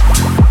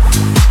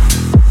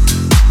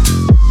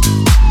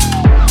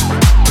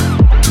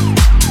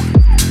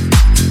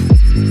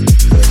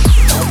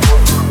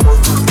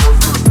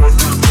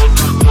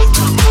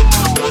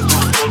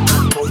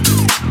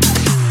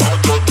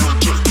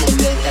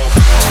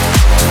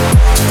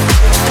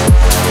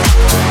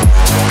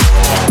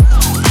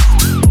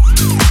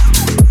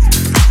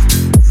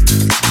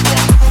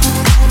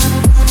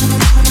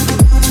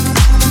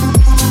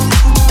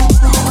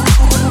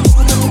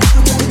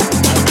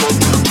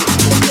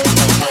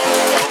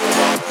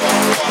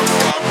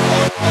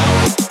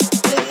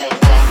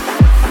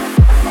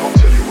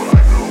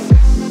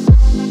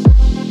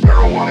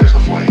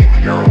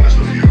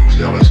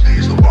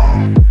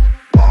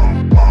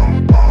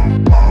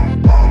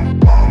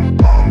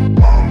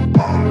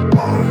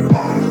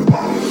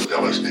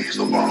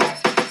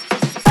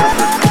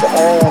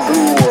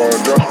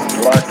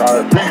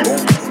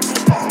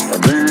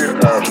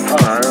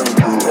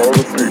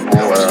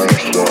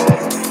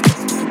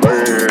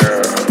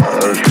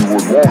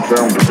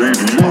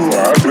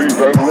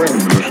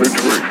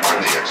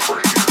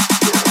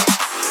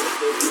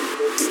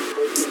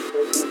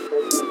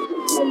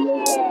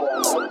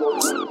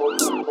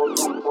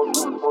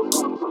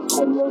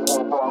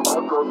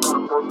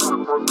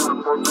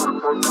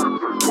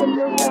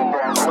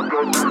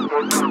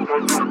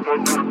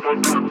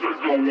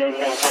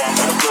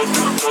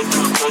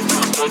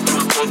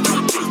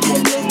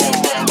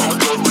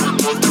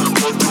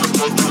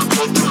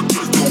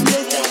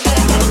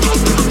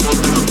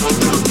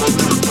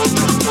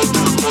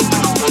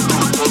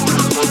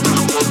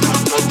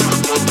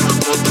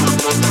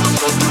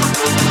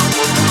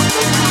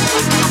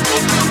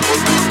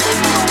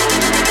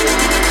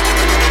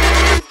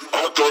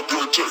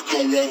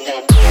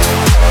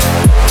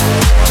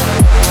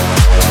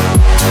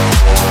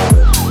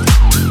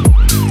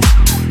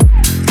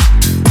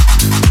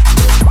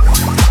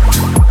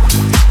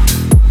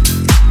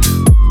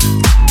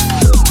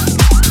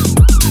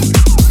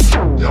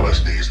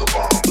 LSD's the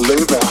bomb.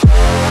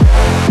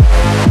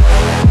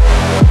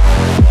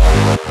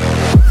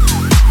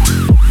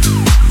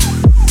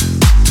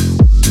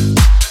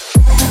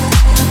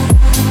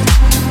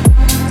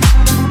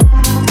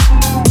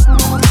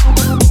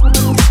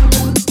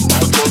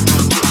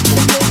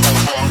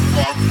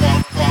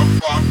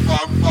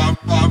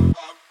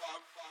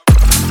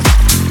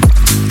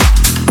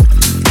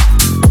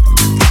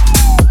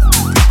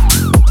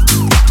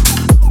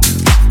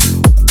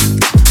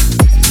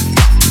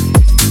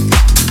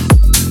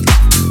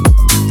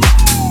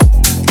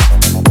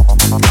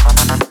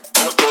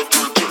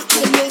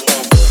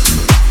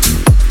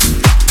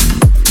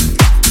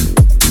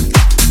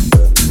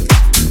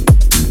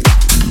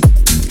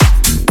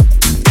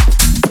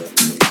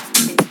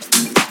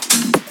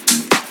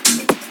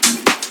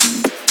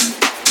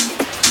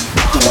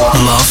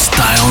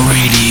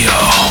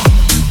 Radio.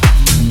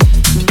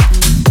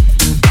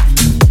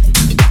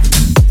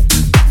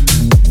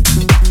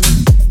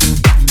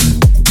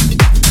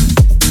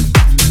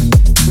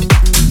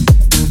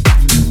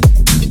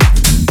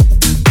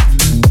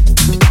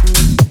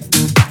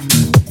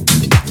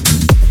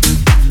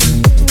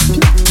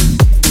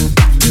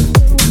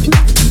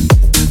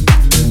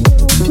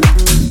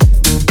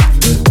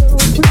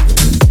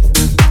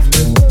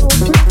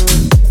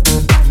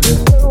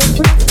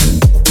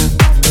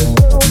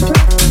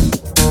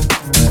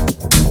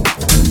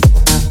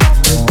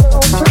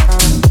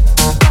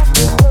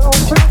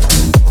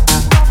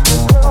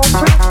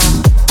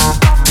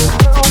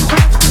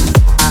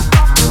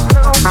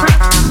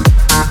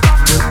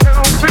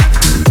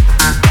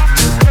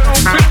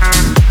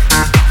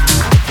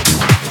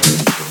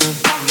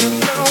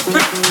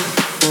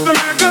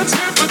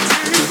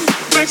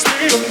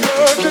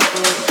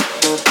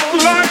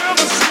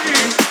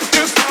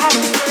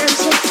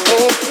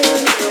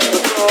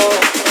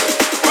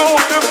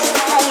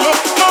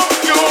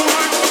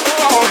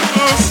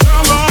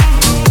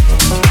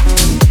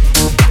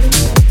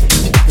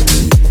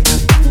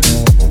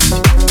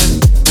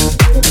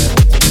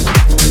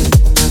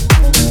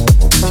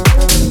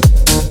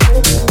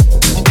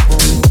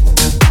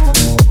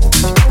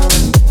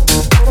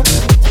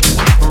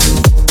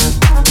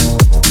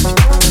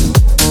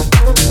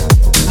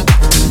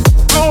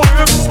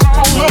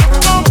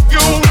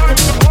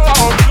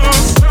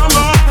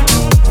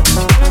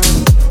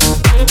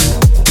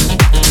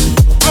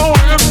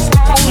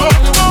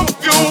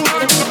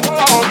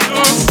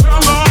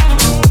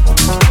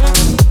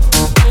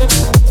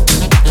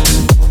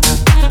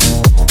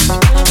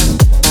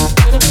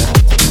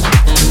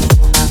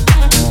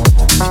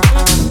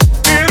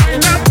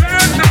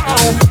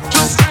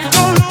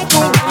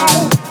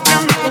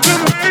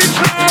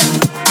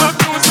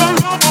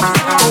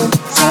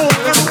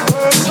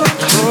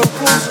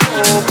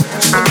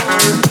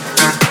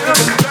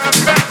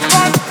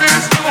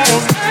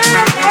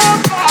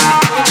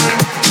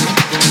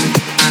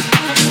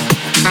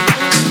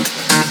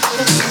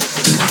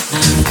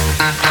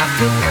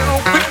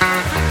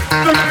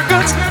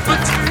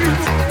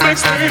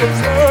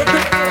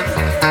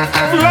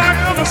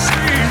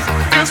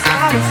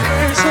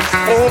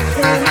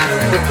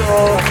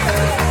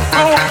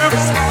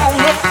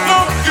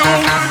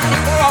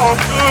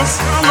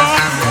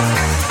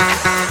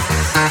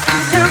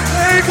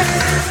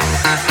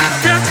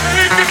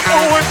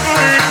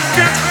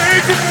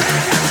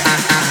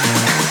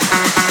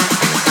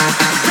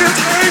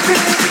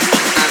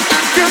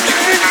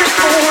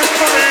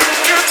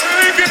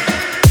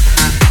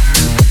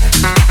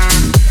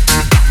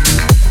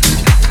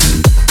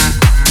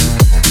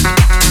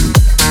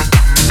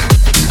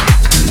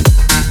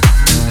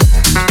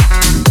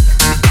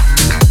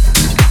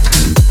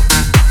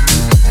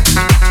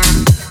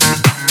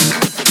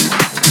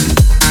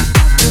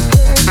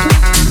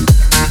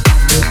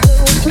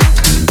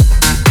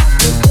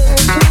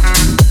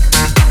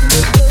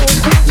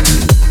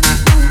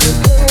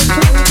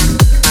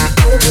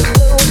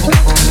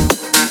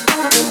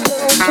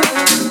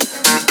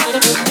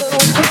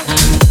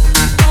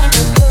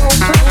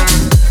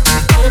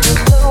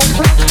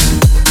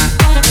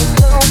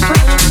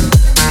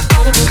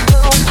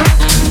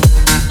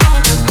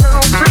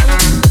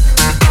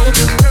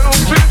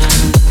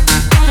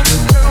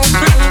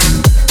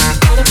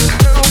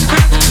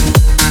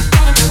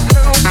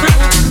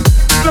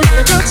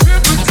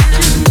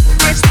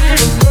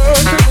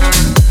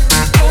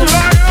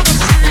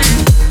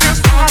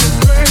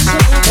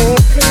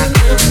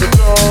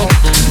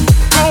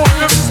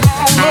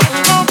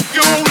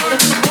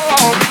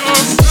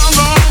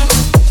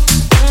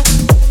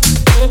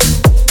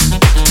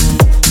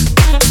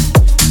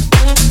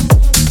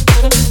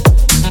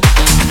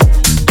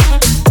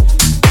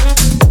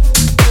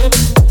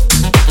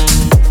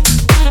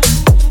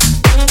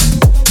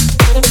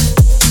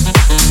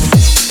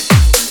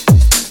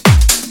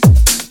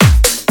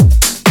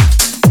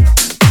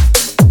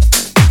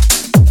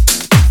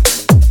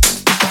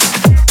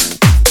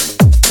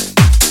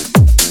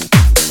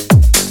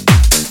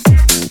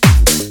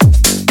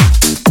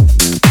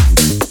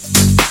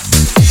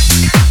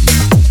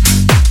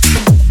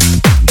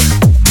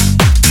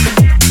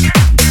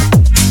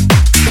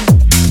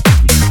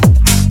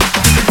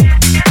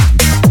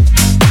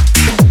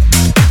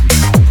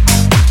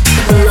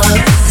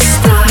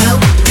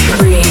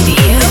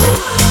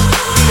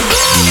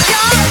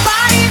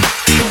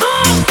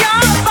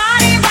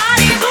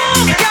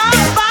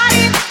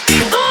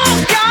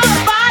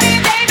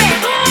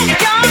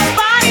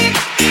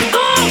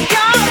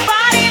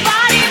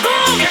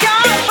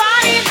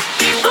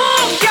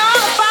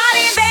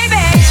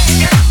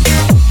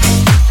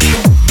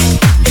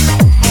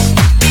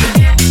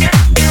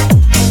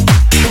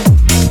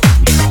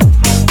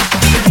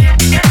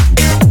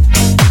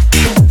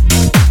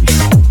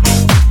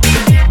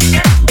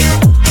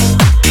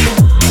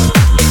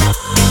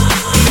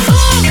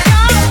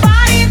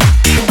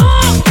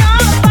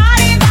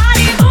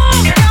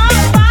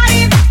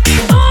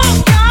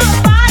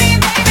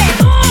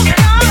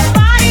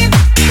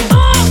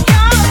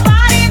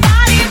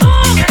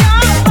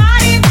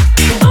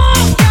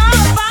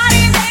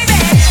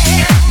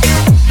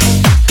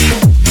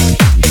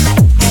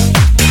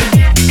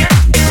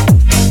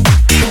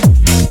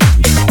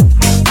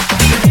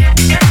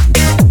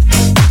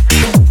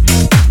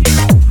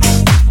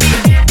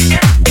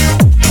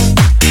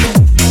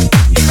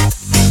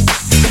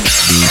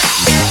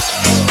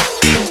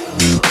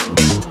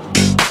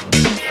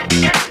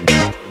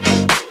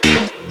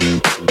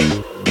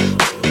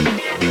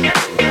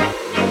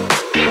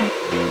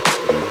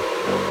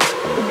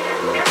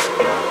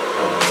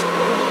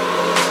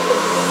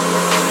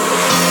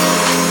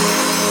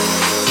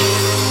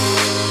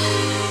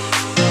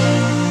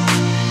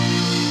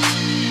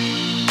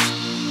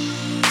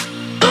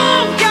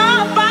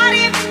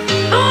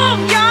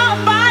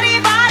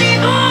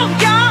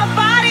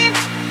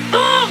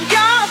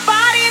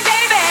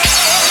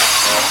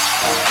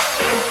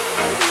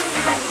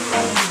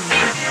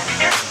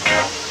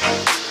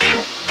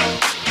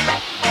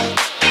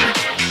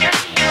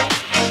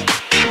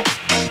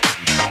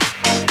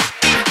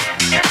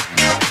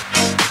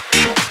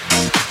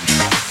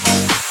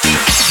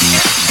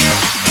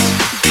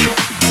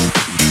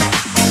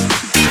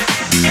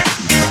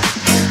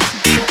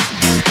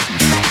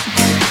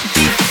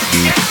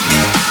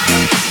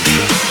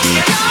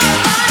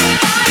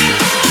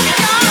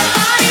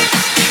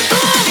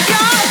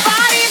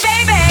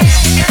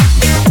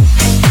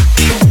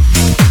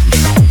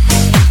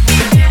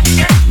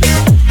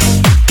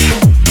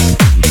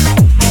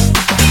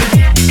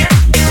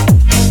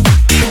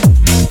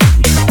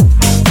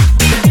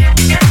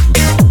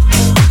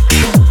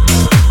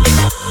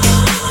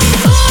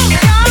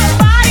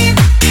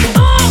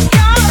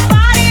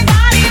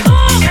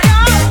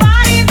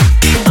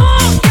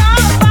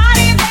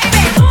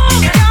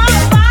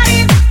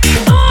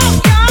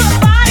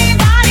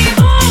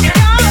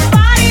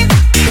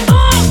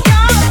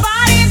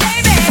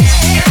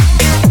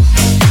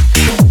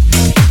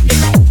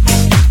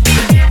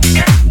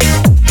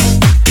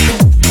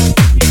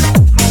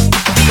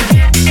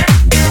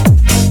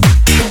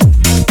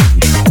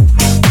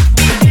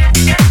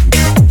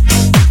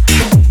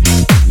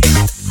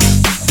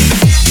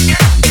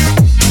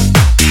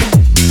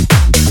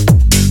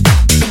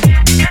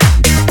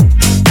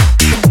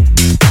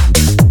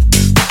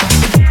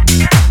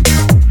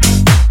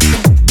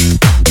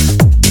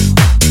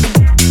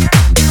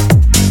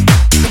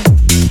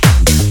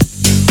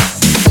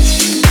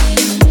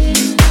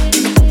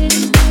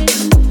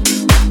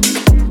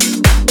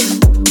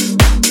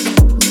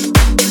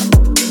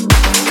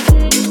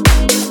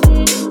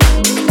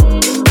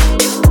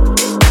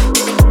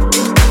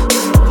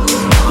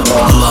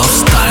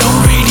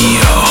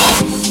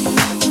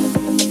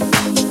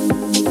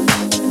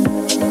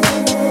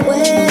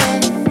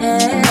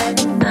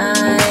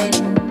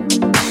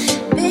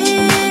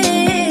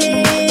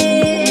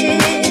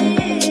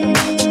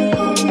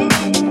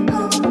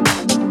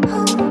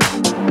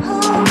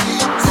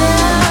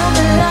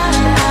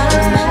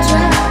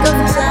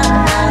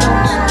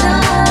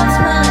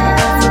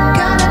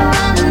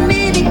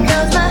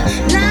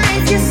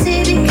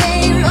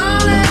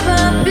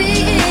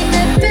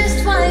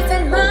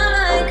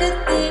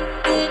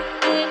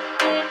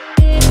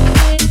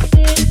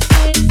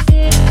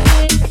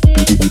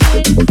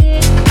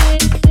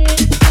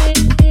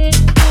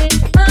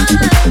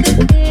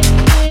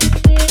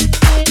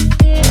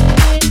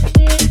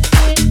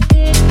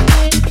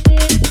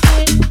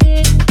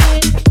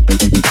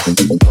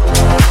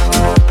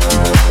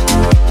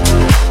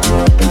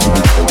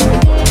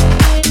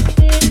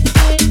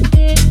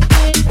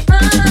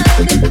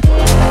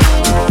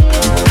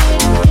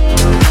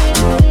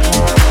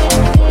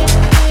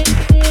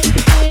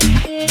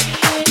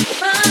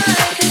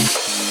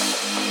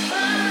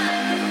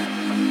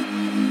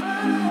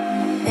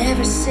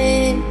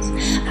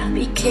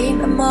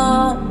 became a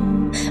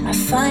mom, I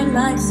find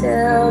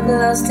myself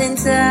lost in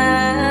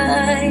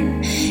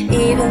time.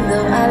 Even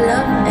though I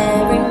love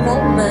every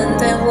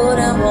moment and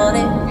wouldn't want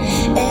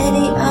it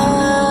any other.